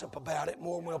gossip about it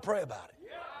more than we'll pray about it.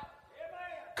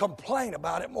 Complain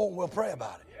about it more than we'll pray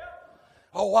about it.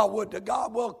 Oh, I would to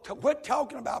God. Well, quit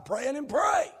talking about praying and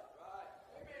pray.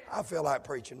 I feel like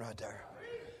preaching right there.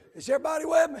 Is everybody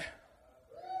with me?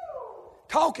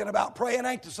 Talking about praying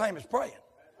ain't the same as praying.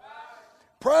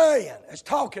 Praying is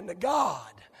talking to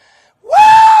God.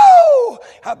 Woo!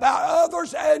 About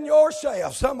others and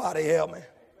yourself. Somebody help me.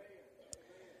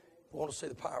 want to see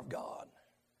the power of God.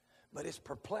 But it's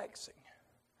perplexing.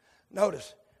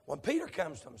 Notice, when Peter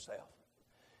comes to himself,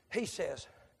 he says,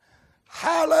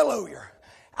 hallelujah,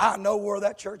 I know where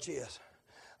that church is.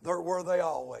 They're where they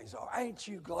always are. Ain't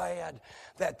you glad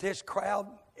that this crowd,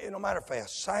 no matter if they're a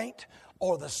saint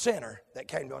or the sinner that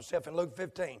came to himself in Luke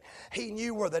 15, he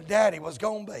knew where the daddy was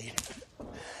going to be.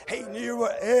 He knew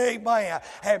where, amen.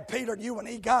 And Peter knew when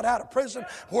he got out of prison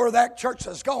where that church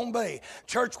is going to be.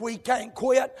 Church, we can't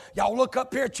quit. Y'all look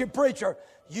up here at your preacher.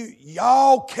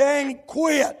 Y'all can't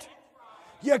quit.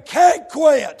 You can't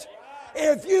quit.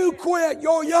 If you quit,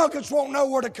 your youngest won't know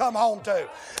where to come home to.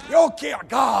 Your kid,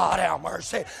 God have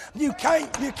mercy. You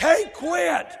can't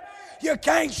quit. You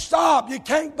can't stop. You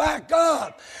can't back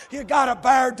up. You got to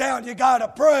bear down. You got to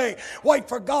pray. Wait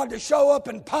for God to show up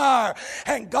in power.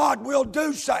 And God will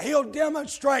do so. He'll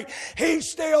demonstrate He's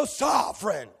still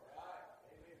sovereign.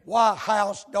 White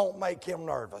House don't make him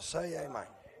nervous. Say amen.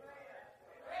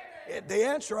 The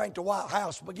answer ain't the White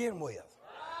House to begin with.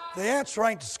 The answer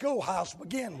ain't the schoolhouse to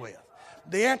begin with.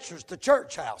 The answer is the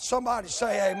church house. Somebody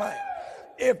say amen.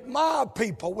 If my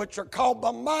people, which are called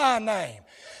by my name,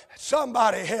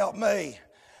 somebody help me.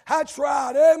 That's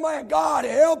right. Amen. God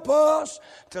help us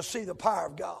to see the power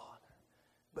of God.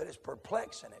 But it's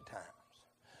perplexing at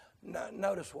times.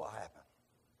 Notice what happened.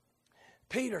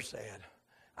 Peter said,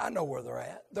 I know where they're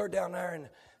at. They're down there in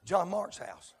John Mark's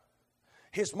house.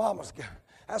 His mama's,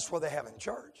 that's where they have in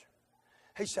church.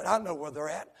 He said, I know where they're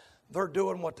at. They're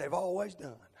doing what they've always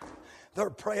done. They're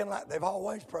praying like they've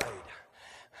always prayed.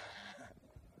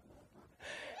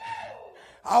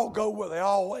 I'll go where they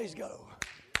always go.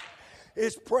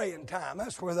 It's praying time.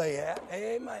 That's where they at.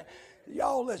 Amen.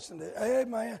 Y'all listen to it.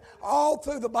 Amen. All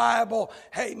through the Bible.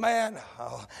 Amen.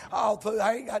 All through.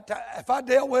 I ain't got time. If I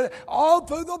dealt with it, all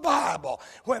through the Bible,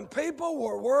 when people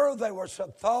were where they were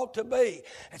thought to be,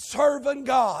 serving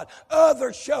God,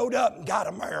 others showed up and got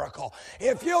a miracle.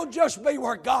 If you'll just be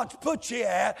where God's put you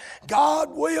at,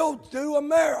 God will do a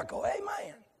miracle.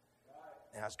 Amen.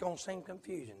 Now it's going to seem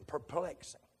confusing,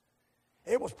 perplexing.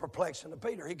 It was perplexing to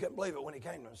Peter. He couldn't believe it when he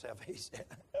came to himself. He said,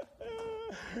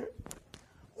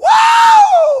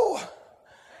 whoa!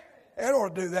 It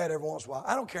ought to do that every once in a while.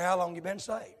 I don't care how long you've been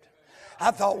saved. I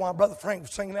thought while Brother Frank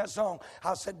was singing that song,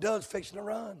 I said, Doug's fixing to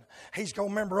run. He's going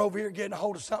to remember over here getting a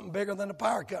hold of something bigger than the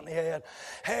power company had.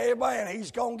 Hey, man, he's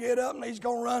going to get up and he's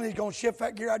going to run. He's going to shift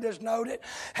that gear. I just knowed it.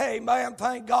 Hey, man,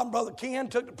 thank God Brother Ken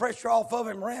took the pressure off of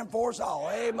him and ran for us all.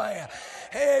 Amen.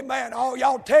 Hey, man, all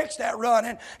y'all text that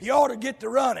running. You ought to get to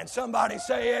running. Somebody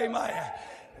say amen.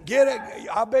 Get it.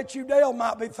 I bet you Dale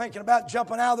might be thinking about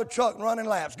jumping out of the truck and running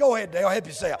laps. Go ahead, Dale. Help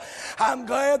yourself. I'm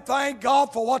glad, thank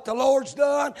God for what the Lord's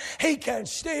done. He can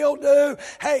still do.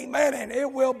 Amen. And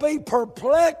it will be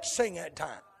perplexing at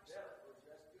times.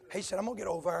 He said, I'm going to get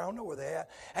over there. I don't know where they're at.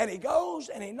 And he goes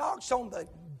and he knocks on the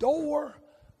door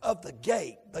of the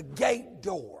gate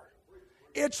door.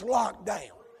 It's locked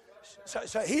down.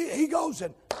 So he goes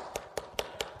and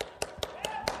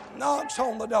knocks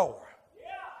on the door.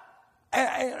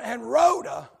 And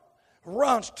Rhoda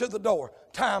runs to the door.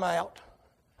 Time out.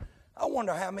 I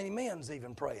wonder how many men's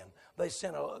even praying. They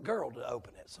sent a girl to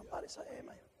open it. Somebody say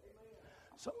amen.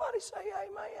 Somebody say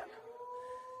amen.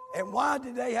 And why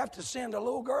did they have to send a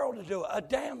little girl to do it? A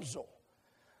damsel.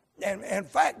 And in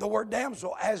fact, the word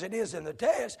damsel, as it is in the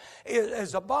text,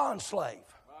 is a bond slave.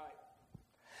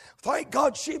 Thank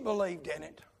God she believed in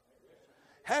it.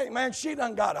 Hey, man, she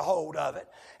done got a hold of it.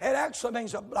 It actually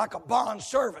means like a bond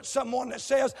servant, someone that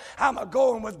says, I'm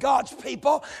going with God's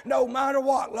people no matter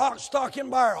what, lock, stock, and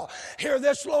barrel. Here,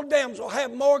 this little damsel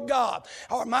have more God.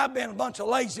 Or it might have been a bunch of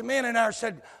lazy men in there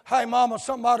said, hey, mama,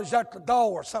 somebody's at the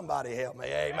door. Somebody help me,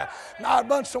 amen. Not a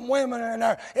bunch of women in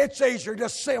there. It's easier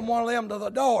just to send one of them to the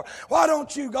door. Why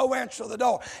don't you go answer the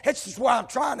door? It's just where I'm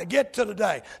trying to get to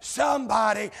today.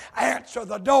 Somebody answer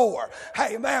the door.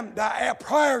 Hey, man, the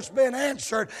prayer's been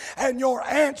answered and your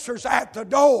answer's at the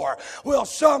door. Will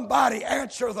somebody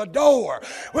answer the door?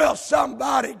 Will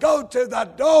somebody go to the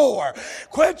door?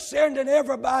 Quit sending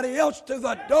everybody else to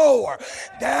the door.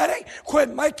 Daddy,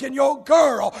 quit making your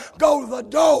girl go to the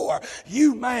door.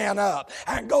 You man up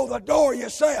and go to the door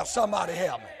yourself. Somebody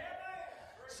help me.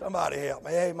 Somebody help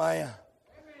me. Amen.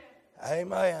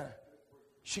 Amen.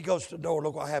 She goes to the door.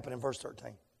 Look what happened in verse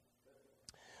 13.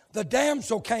 The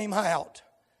damsel came out.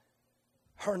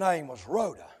 Her name was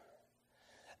Rhoda.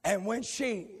 And when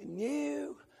she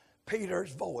knew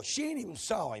Peter's voice, she ain't even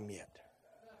saw him yet.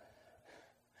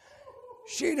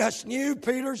 She just knew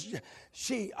Peter's.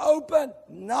 She opened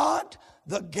not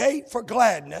the gate for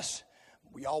gladness.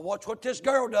 Y'all watch what this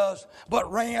girl does,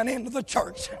 but ran into the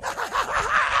church.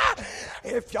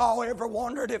 If y'all ever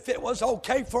wondered if it was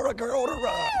okay for a girl to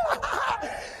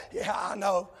run. Yeah, I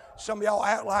know. Some of y'all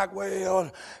act like,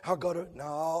 well, I'll go to...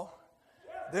 No.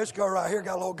 This girl right here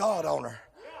got a little God on her.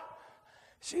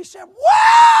 She said,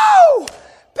 whoa!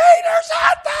 Peter's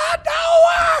at the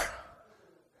door!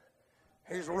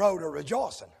 Here's Rhoda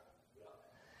rejoicing.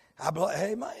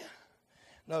 Amen.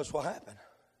 Notice what happened.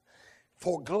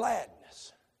 For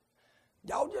gladness.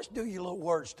 Y'all just do your little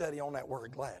word study on that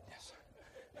word gladness.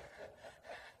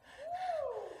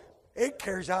 It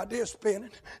carries ideas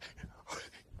spinning.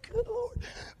 Good Lord.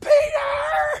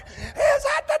 Peter is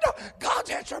at the door. God's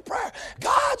answering prayer.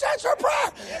 God's answering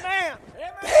prayer. Amen.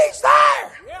 He's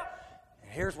there. Yep.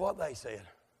 And here's what they said.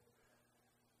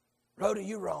 Rhoda,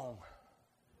 you wrong.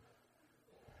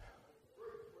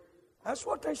 That's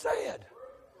what they said.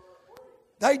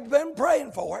 They'd been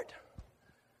praying for it.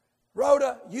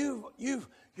 Rhoda,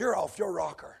 you're off your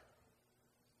rocker.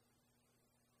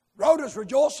 Rhoda's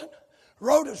rejoicing.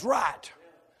 Rhoda's right.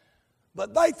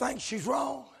 But they think she's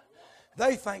wrong.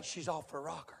 They think she's off her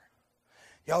rocker.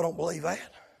 Y'all don't believe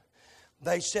that?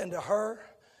 They said to her,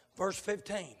 verse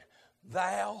 15,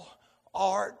 thou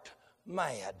art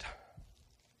mad.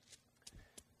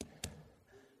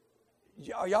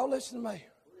 Are y'all listening to me?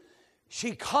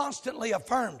 She constantly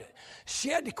affirmed it. She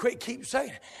had to keep saying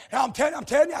it. Now I'm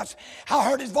telling you, I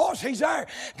heard his voice. He's there.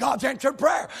 God's answered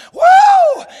prayer.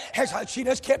 Woo! She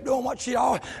just kept doing what she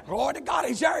always. Glory to God,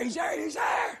 he's there, he's there, he's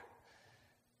there.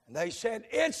 And they said,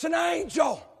 it's an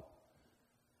angel.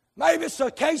 Maybe it's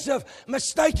a case of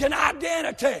mistaken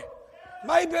identity.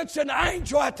 Maybe it's an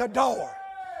angel at the door.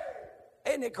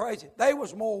 Isn't it crazy? They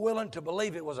was more willing to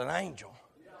believe it was an angel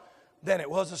than it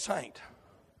was a saint.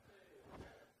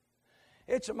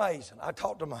 It's amazing. I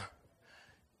talked to my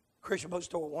Christian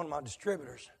bookstore, one of my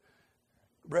distributors,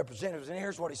 representatives, and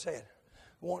here's what he said.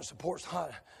 One that supports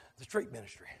the street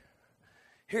ministry.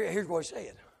 Here's what he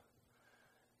said.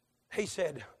 He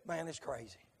said, man, it's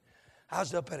crazy. I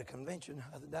was up at a convention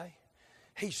the other day.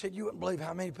 He said, you wouldn't believe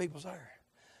how many people's there.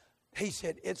 He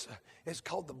said, it's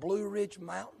called the Blue Ridge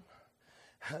Mountain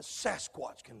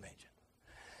Sasquatch Convention.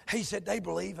 He said, they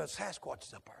believe a Sasquatch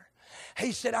is up there.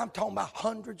 He said, I'm talking about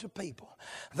hundreds of people.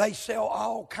 They sell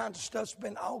all kinds of stuff,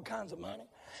 spend all kinds of money.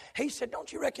 He said,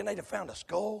 don't you reckon they'd have found a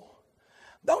skull?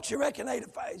 Don't you reckon they'd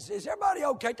have found... Is everybody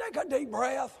okay? Take a deep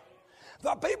breath.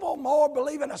 The people more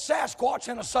believe in a Sasquatch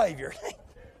than a Savior.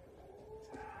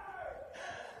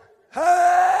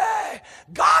 Hey,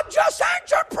 God just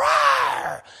answered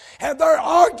prayer. And they're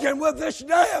arguing with this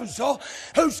damsel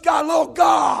who's got a little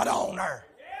God on her.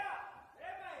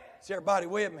 Is everybody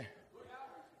with me?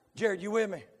 Jared, you with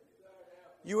me?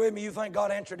 You with me? You think God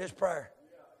answered this prayer?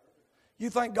 You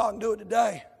think God can do it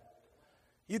today?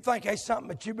 You think it's something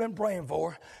that you've been praying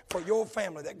for your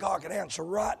family that God can answer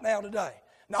right now today?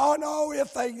 No,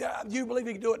 you believe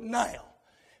He can do it now.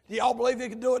 Do y'all believe He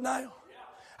can do it now?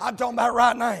 I'm talking about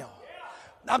right now.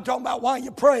 I'm talking about while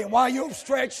you're praying, while you're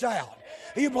stretched out.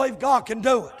 You believe God can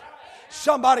do it.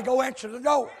 Somebody go answer the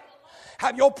door.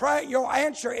 Have your prayer, your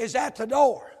answer is at the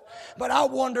door. But I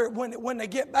wonder when they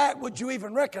get back, would you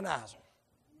even recognize them?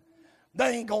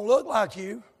 They ain't going to look like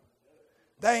you.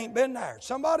 They ain't been there.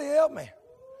 Somebody help me.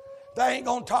 They ain't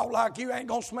going to talk like you. Ain't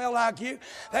going to smell like you.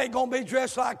 They ain't going to be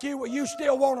dressed like you. Well, you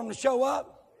still want them to show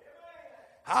up?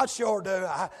 I sure do.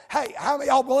 Hey, how many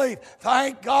of y'all believe?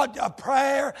 Thank God a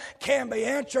prayer can be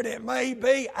answered. It may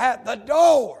be at the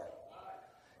door.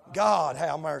 God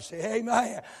have mercy.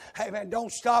 Amen. Amen.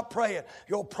 Don't stop praying.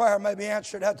 Your prayer may be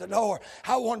answered at the door.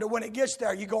 I wonder when it gets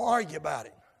there, you're going to argue about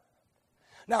it.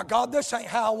 Now, God, this ain't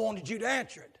how I wanted you to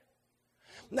answer it.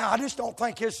 Now, I just don't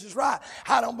think this is right.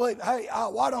 I don't believe. Hey,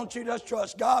 why don't you just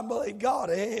trust God and believe God?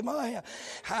 Amen.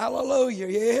 Hallelujah.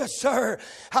 Yes, sir.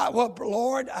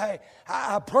 Lord,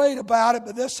 I prayed about it,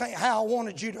 but this ain't how I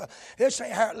wanted you to. This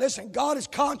ain't how. Listen, God is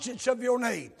conscious of your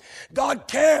need. God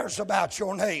cares about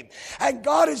your need. And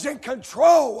God is in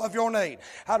control of your need.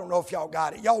 I don't know if y'all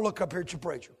got it. Y'all look up here at your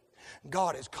preacher.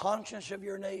 God is conscious of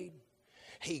your need.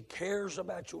 He cares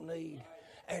about your need.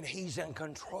 And He's in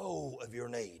control of your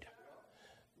need.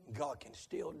 God can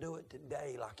still do it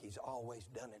today like He's always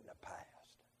done it in the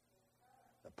past.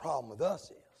 The problem with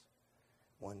us is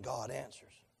when God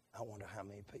answers, I wonder how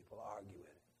many people argue with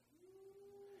it.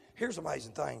 Here's the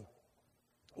amazing thing.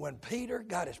 When Peter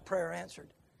got his prayer answered,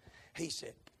 he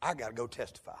said, I got to go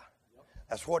testify.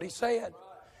 That's what he said.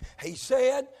 He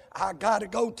said, I got to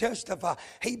go testify.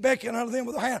 He beckoned unto them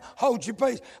with a hand. Hold your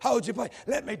peace. Hold your peace.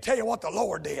 Let me tell you what the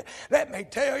Lord did. Let me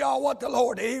tell y'all what the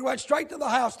Lord did. He went straight to the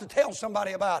house to tell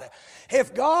somebody about it.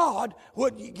 If God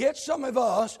would get some of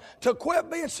us to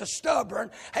quit being so stubborn,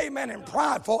 amen, and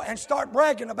prideful, and start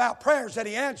bragging about prayers that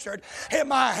He answered, it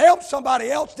might help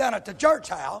somebody else down at the church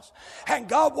house. And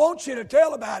God wants you to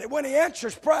tell about it. When He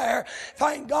answers prayer,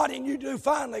 thank God, and you do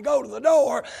finally go to the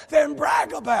door, then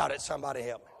brag about it. Somebody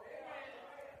help me.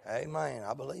 Amen.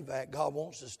 I believe that. God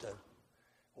wants us to.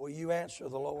 Will you answer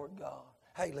the Lord God?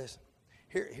 Hey, listen.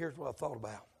 Here's what I thought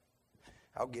about.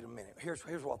 I'll get a minute. Here's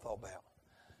what I thought about.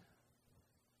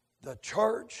 The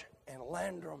church in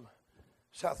Landrum,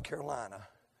 South Carolina,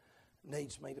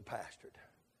 needs me to pastor it.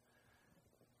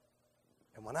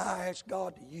 And when I asked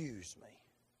God to use me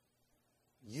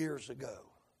years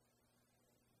ago,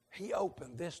 He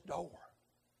opened this door.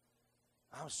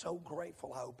 I'm so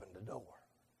grateful I opened the door.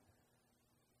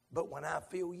 But when I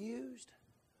feel used,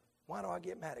 why do I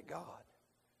get mad at God?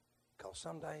 Because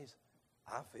some days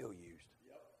I feel used.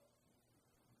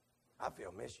 I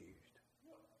feel misused.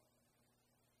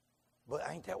 But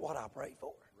ain't that what I prayed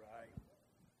for? Right.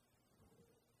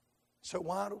 So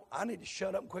why do I need to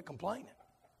shut up and quit complaining?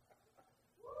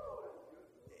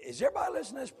 Is everybody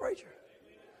listening to this preacher?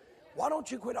 Why don't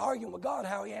you quit arguing with God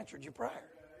how He answered your prayer?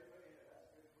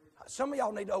 Some of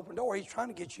y'all need to open the door. He's trying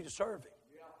to get you to serve Him.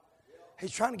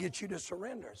 He's trying to get you to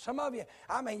surrender. Some of you,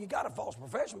 you got a false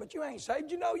profession, but you ain't saved.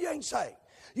 You know you ain't saved.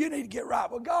 You need to get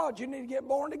right with God. You need to get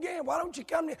born again. Why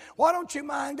don't you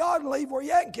mind God and leave where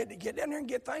you at and get down there and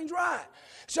get things right?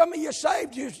 Some of you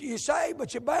saved, you saved,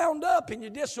 but you're bound up and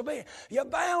you're disobedient. You're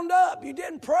bound up. You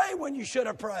didn't pray when you should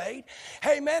have prayed.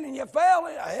 Amen. And you fell.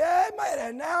 Amen.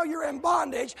 And now you're in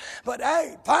bondage. But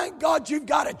hey, thank God you've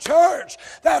got a church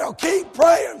that'll keep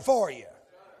praying for you.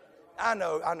 I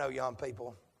know young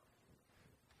people.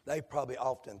 They probably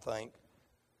often think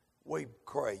we're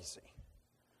crazy.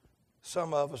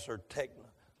 Some of us are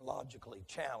technologically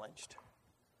challenged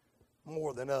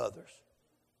more than others.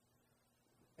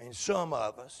 And some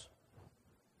of us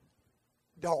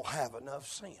don't have enough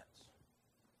sense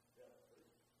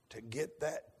to get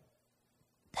that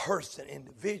person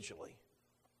individually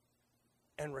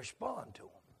and respond to them.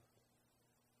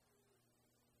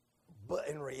 But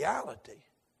in reality,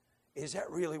 is that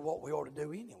really what we ought to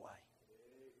do anyway?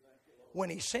 When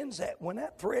He sends when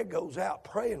that thread goes out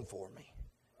praying for me,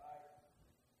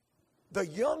 the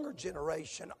younger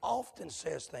generation often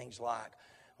says things like,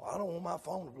 well, I don't want my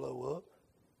phone to blow up.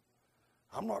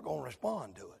 I'm not going to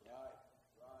respond to it.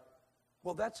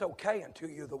 Well, that's okay until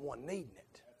you're the one needing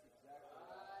it.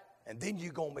 And then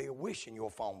you're going to be wishing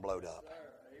your phone blowed up.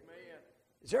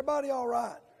 Is everybody all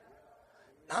right?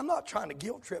 I'm not trying to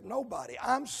guilt trip nobody.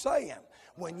 I'm saying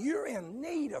when you're in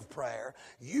need of prayer,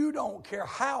 you don't care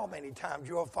how many times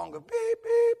your phone goes beep,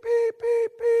 beep, beep,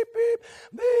 beep, beep, beep,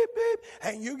 beep, beep.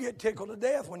 And you get tickled to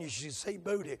death when you see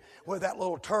Booty with that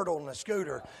little turtle in the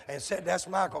scooter and said, that's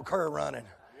Michael Kerr running.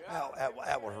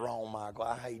 That was wrong, Michael.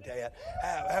 I hate that.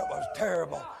 That was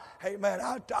terrible. Amen.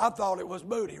 I thought it was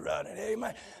Booty running.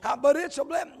 Amen. But it's a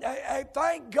blessing.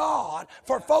 Thank God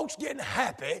for folks getting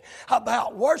happy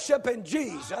about worshiping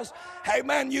Jesus.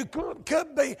 Amen. You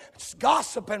could be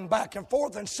gossiping back and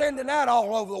forth and sending that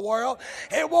all over the world.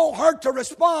 It won't hurt to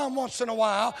respond once in a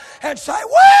while and say,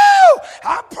 woo,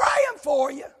 I'm praying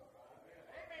for you.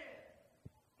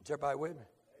 Is everybody with me?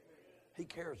 He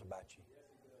cares about you.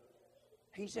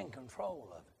 He's in control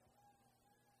of it.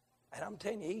 And I'm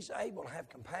telling you, He's able to have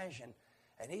compassion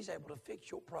and He's able to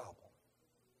fix your problem.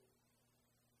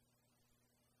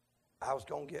 I was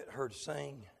going to get her to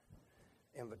sing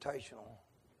invitational.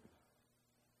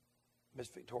 Miss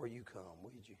Victoria, you come,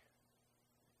 would you?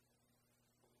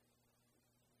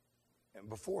 And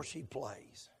before she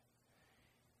plays,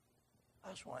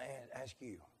 I just want to ask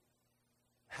you,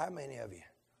 how many of you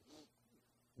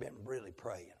been really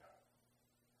praying?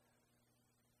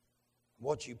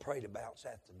 What you prayed about's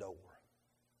at the door,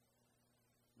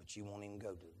 but you won't even go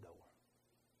to the door.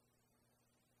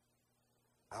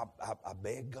 I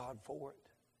beg God for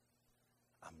it.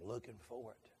 I'm looking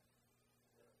for it.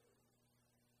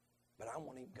 But I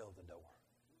won't even go to the door.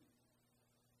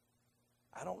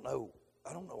 I don't know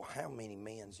how many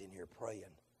men's in here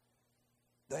praying.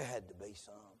 There had to be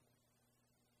some.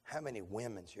 How many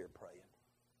women's here praying?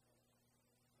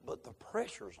 But the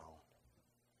pressure's on.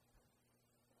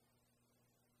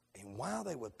 And while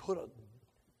they would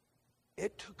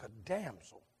it took a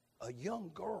damsel, a young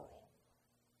girl,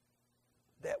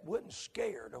 that wasn't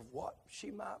scared of what she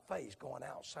might face going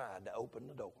outside to open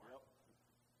the door.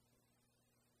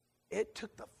 It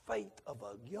took the faith of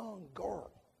a young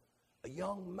girl, a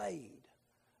young maid,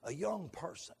 a young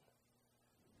person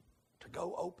to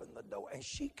go open the door, and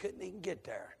she couldn't even get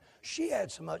there. She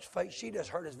had so much faith, she just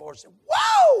heard his voice and said,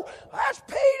 "Whoa, that's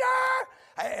Peter!"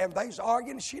 And they was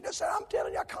arguing, and she just said, "I'm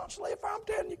telling you, I can't sleep. I'm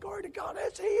telling you, glory to God,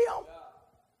 that's him."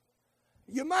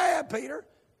 You mad, Peter?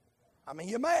 I mean,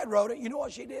 you mad, Rhoda. You know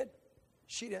what she did?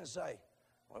 She didn't say,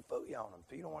 "Well, fool you on him.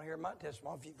 If you don't want to hear my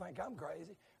testimony, if you think I'm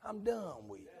crazy, I'm done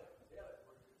with you."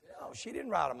 No, she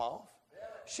didn't write them off.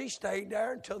 She stayed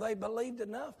there until they believed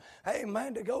enough,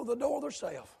 amen, to go to the door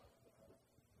themselves.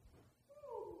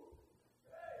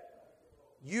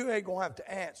 You ain't going to have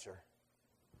to answer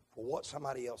for what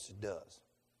somebody else does.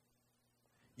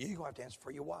 You're going to have to answer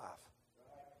for your wife,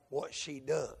 what she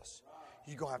does.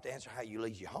 You're going to have to answer how you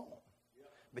leave your home.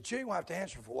 But you ain't going to have to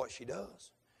answer for what she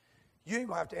does. You ain't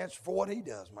going to have to answer for what he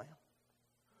does, man.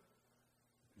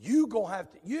 You ain't going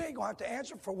to have to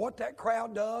answer for what that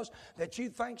crowd does that you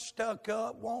think stuck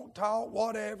up, won't talk,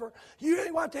 whatever. You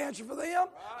ain't going to have to answer for them.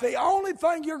 The only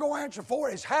thing you're going to answer for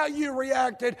is how you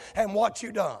reacted and what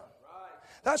you done.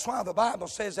 That's why the Bible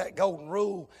says that golden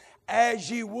rule, as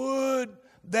you would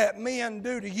that men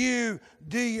do to you,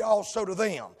 do you also to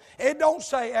them. It don't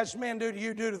say as men do to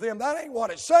you, do to them. That ain't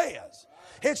what it says.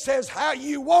 It says how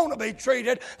you want to be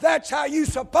treated, that's how you're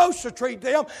supposed to treat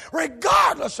them,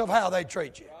 regardless of how they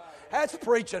treat you. That's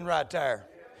preaching right there.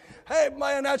 Hey,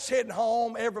 man, that's hitting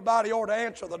home. Everybody ought to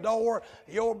answer the door.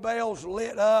 Your bell's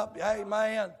lit up. Hey,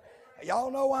 man,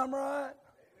 y'all know I'm right.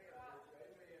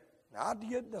 I'd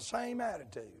get the same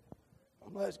attitude.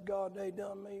 Unless God, they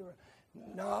done me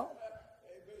right. No.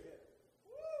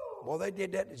 Well, they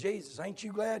did that to Jesus. Ain't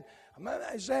you glad?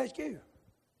 I just ask you.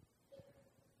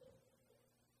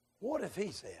 What if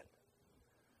he said,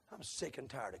 "I'm sick and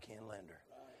tired of Ken Linder.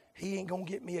 He ain't going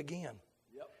to get me again.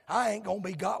 I ain't going to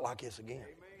be got like this again.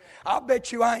 I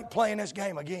bet you I ain't playing this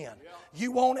game again.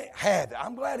 You want it? Have it."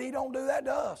 I'm glad he don't do that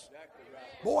to us.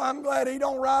 Boy, I'm glad he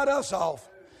don't write us off.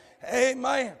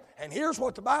 Amen. And here's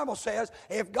what the Bible says.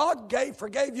 If God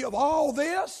forgave you of all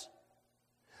this,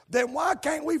 then why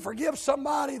can't we forgive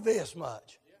somebody this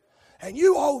much? And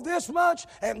you owe this much,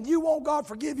 and you want God to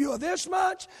forgive you of this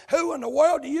much? Who in the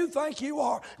world do you think you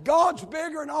are? God's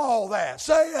bigger than all that.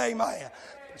 Say amen.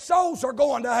 Souls are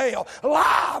going to hell.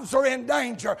 Lives are in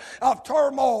danger of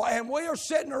turmoil. And we are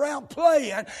sitting around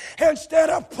playing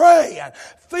instead of praying.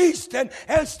 Feasting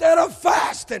instead of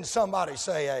fasting. Somebody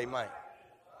say amen.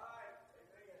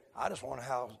 I just wonder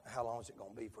how long is it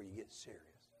going to be before you get serious?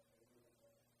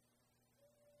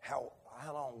 How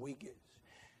long we get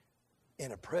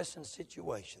in a pressing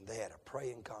situation. They had a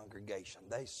praying congregation.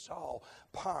 They saw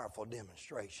powerful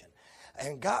demonstration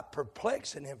and got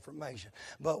perplexing information.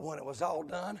 But when it was all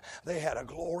done, they had a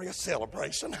glorious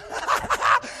celebration.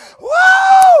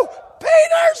 Woo!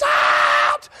 Peter's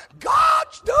out!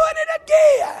 God's doing it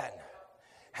again.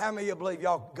 How many of you believe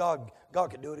God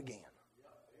could do it again?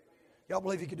 Y'all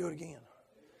believe he could do it again?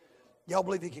 Y'all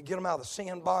believe he could get them out of the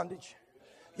sin bondage?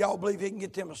 Y'all believe he can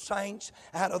get them saints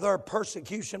out of their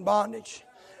persecution bondage?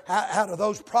 Out of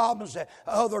those problems that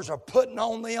others are putting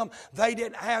on them. They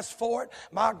didn't ask for it.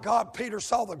 My God, Peter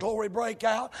saw the glory break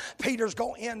out. Peter's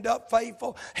going to end up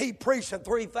faithful. He preached and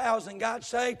 3,000 got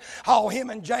saved. All him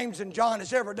and James and John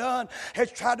has ever done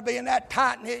has tried to be in that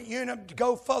tight-knit unit to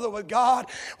go further with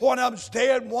God. One of them's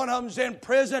dead. One of them's in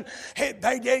prison. They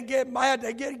didn't get mad.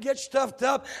 They didn't get stuffed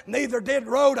up. Neither did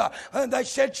Rhoda. And they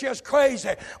said she was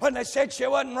crazy. When they said she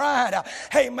wasn't right.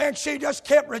 Hey, man, she just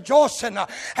kept rejoicing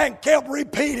and kept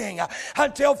repeating.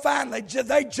 Until finally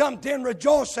they jumped in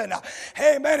rejoicing.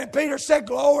 Amen. And Peter said,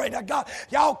 "Glory to God."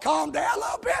 Y'all calm down a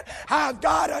little bit. I've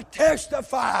got to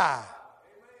testify.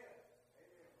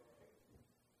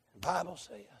 The Bible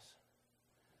says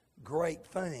great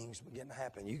things begin to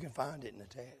happen. You can find it in the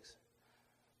text.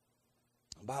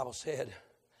 The Bible said,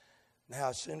 "Now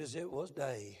as soon as it was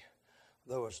day,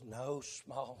 there was no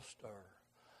small stir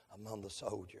among the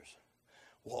soldiers.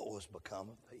 What was become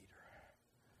of Peter?"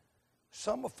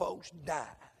 Some of folks died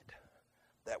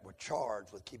that were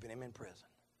charged with keeping him in prison.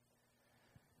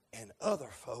 And other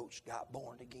folks got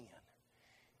born again.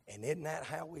 And isn't that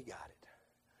how we got it?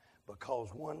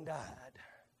 Because one died,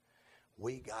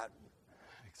 we got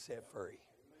set free.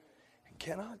 And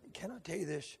can I tell you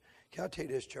this? Can I tell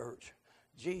you this, church?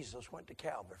 Jesus went to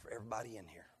Calvary for everybody in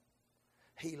here.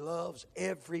 He loves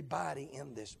everybody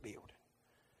in this building.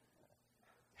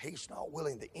 He's not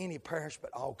willing that any perish,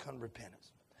 but all come to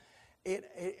repentance. It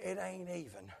ain't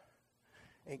even,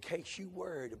 in case you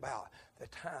worried about the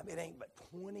time, it ain't but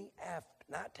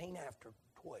 19 after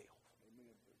 12.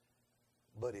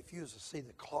 But if you was to see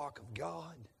the clock of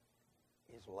God,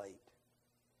 it's late.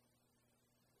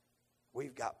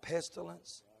 We've got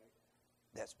pestilence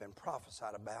that's been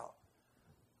prophesied about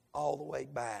all the way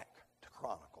back to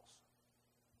Chronicles.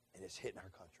 And it's hitting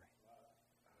our country.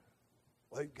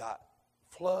 We've got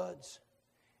floods.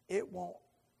 It won't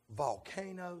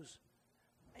volcanoes.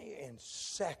 In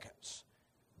seconds,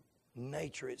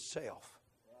 nature itself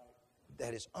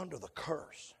that is under the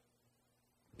curse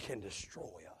can destroy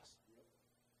us.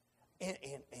 And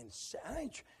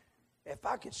if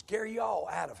I could scare you all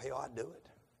out of hell, I'd do it.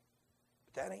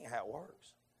 But that ain't how it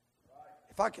works.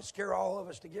 If I could scare all of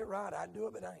us to get right, I'd do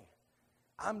it, but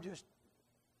ain't.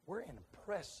 We're in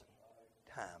pressing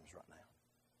times right now.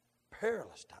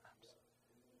 Perilous times.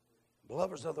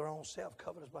 Lovers of their own self,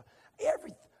 covetous by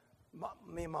everything.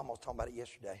 Me and Mama was talking about it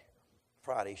yesterday.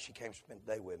 Friday, she came to spend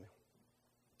the day with me.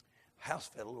 House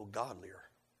felt a little godlier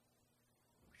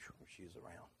when she was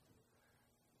around.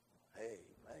 Hey,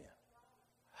 man.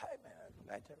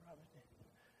 Ain't that right?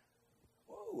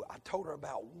 Whoa, I told her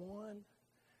about one.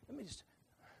 Let me just...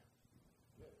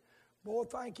 Boy,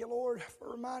 thank you, Lord,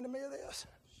 for reminding me of this.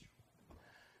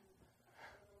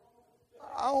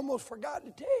 I almost forgot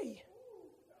to tell you.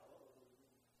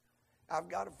 I've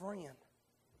got a friend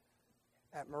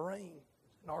at Marine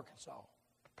in Arkansas,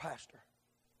 pastor,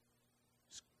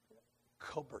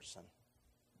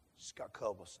 Scott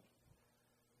Culberson.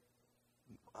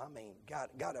 I mean, got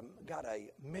a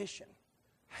mission,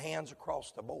 hands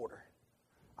across the border.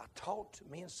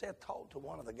 Me and Seth talked to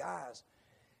one of the guys.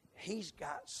 He's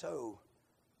got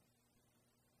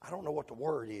I don't know what the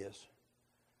word is,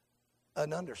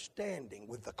 an understanding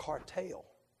with the cartel.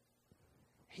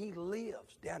 He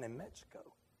lives down in Mexico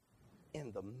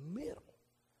in the middle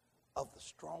of the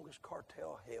strongest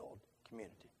cartel-held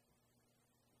community.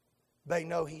 They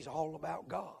know he's all about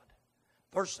God.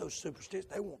 They're so superstitious,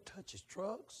 they won't touch his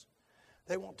trucks.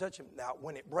 They won't touch him. Now,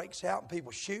 when it breaks out and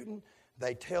people shooting,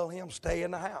 they tell him, stay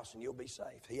in the house and you'll be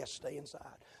safe. He has to stay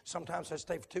inside. Sometimes he has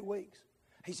to stay for 2 weeks.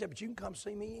 He said, but you can come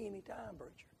see me anytime,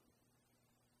 preacher.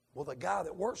 Well, the guy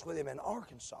that works with him in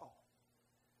Arkansas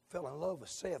fell in love with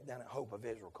Seth down at Hope of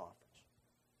Israel Conference.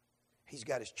 He's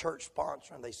got his church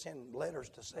sponsor, and they send letters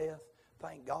to Seth.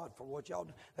 Thank God for what y'all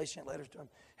do. They sent letters to him.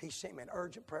 He sent me an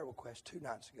urgent prayer request 2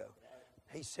 nights ago.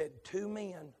 He said 2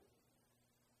 men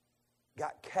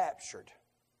got captured.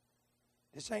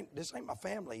 This ain't my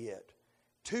family yet.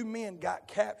 2 men got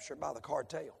captured by the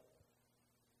cartel.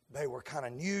 They were kind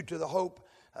of new to the Hope,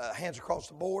 hands across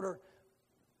the border,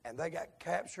 and they got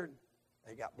captured.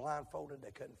 They got blindfolded.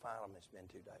 They couldn't find them. It's been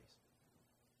 2 days.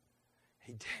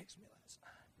 He texted me last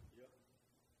night.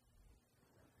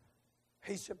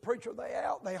 He said, preacher, they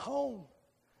out, they home,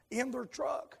 in their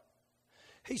truck.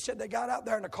 He said they got out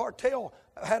there and the cartel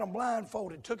had them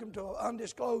blindfolded, took them to an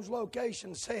undisclosed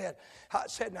location, said,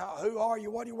 now, who are you?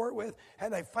 What do you work with?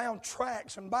 And they found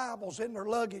tracts and Bibles in their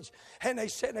luggage. And they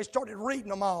said, they started reading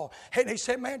them all. And he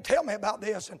said, man, tell me about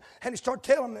this. And he started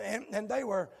telling them, and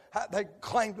they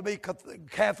claimed to be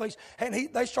Catholics. And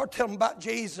they started telling them about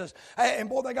Jesus. And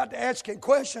boy, they got to asking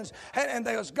questions. And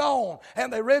they was gone.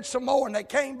 And they read some more and they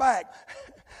came back.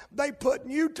 They put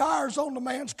new tires on the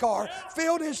man's car,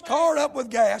 filled his car up with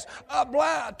gas,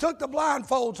 took the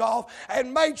blindfolds off,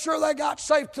 and made sure they got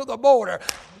safe to the border.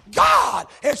 God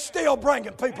is still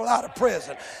bringing people out of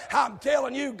prison. I'm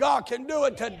telling you, God can do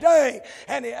it today.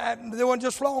 And then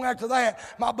just long after that,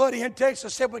 my buddy in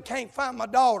Texas said, we can't find my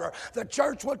daughter. The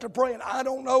church went to praying. I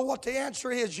don't know what the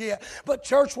answer is yet. But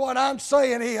church, what I'm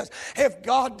saying is, if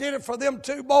God did it for them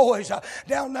 2 boys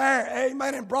down there,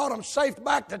 amen, and brought them safe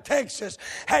back to Texas,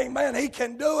 amen, He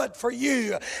can do it for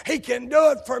you. He can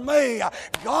do it for me.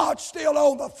 God's still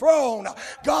on the throne.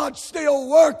 God's still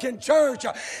working, church.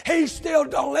 He's still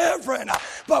delivering.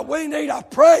 But we need a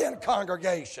praying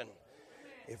congregation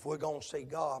if we're going to see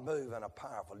God move in a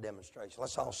powerful demonstration.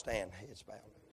 Let's all stand, heads bowed.